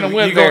 you gonna shouldn't have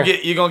went you gonna there.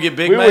 get you gonna get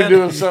big We mad? were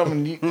doing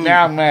something.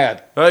 Now I'm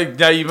mad. Hey,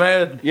 now you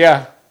mad?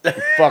 Yeah.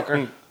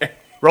 Fucker.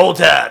 Roll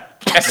Tide.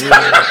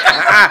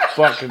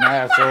 Fucking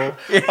asshole.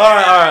 All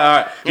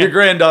right. Your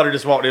granddaughter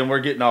just walked in. We're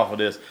getting off of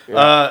this.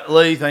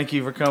 Lee, thank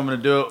you for coming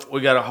to do it.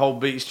 We got a whole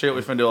beach trip.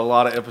 We're finna do a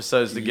lot of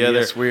episodes together.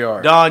 Yes, we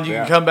are. Don, you Yeah.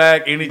 can come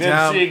back Good to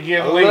anytime. see you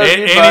again, I Lee. love you,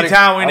 buddy.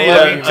 Anytime we I need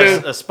love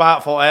you too. a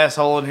spiteful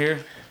asshole in here,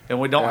 and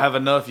we don't have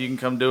enough, you can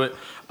come do it.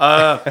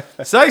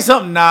 Say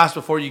something nice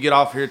before you get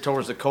off here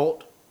towards the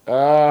cult,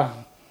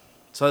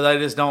 so they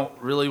just don't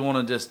really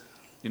want to just,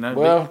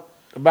 Well,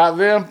 about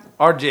them,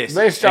 or Jesse,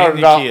 they started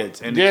and the off.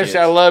 kids, and Jess, the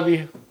I kids. love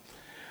you.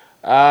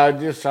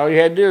 Just all you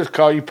had to do is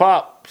call you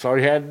Pop. That's all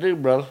you had to do,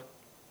 brother.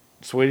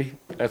 Sweetie.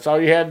 That's all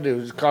you had to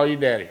do is call you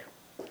Daddy.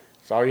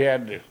 That's all you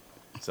had to do.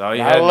 So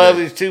you I love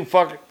these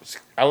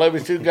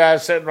two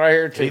guys sitting right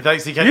here too. He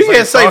thinks he can't. You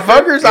can't say fucker?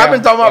 fuckers. I've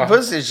been talking about Yeah.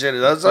 pussy and shit.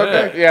 That's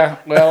okay. Yeah,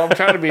 well, I'm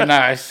trying to be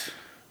nice.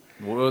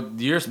 Well,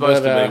 you're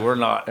supposed But, to be. We're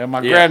not. And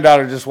my Yeah.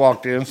 granddaughter just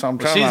walked in, so I'm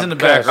Well, trying she's not in the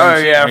to cuss. background. Oh,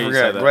 yeah, I She didn't say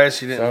forgot. that. Glad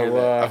she didn't So, hear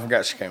that. I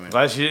forgot she came in.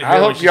 Glad she didn't I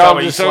hear when hope she told y'all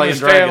me you just slaying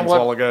understand dragons a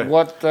while ago.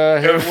 what the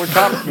hell we're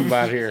talking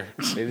about here.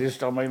 It just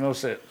don't make no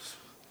sense.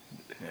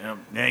 Yeah,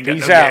 they ain't got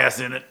Peace no out. gas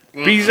in it.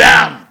 Peace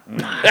out. All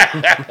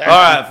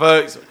right,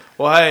 folks.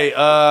 Well,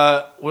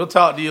 hey, we'll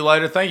talk to you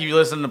later. Thank you for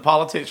listening to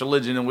Politics,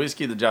 Religion, and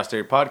Whiskey, the Josh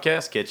Terry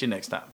Podcast. Catch you next time.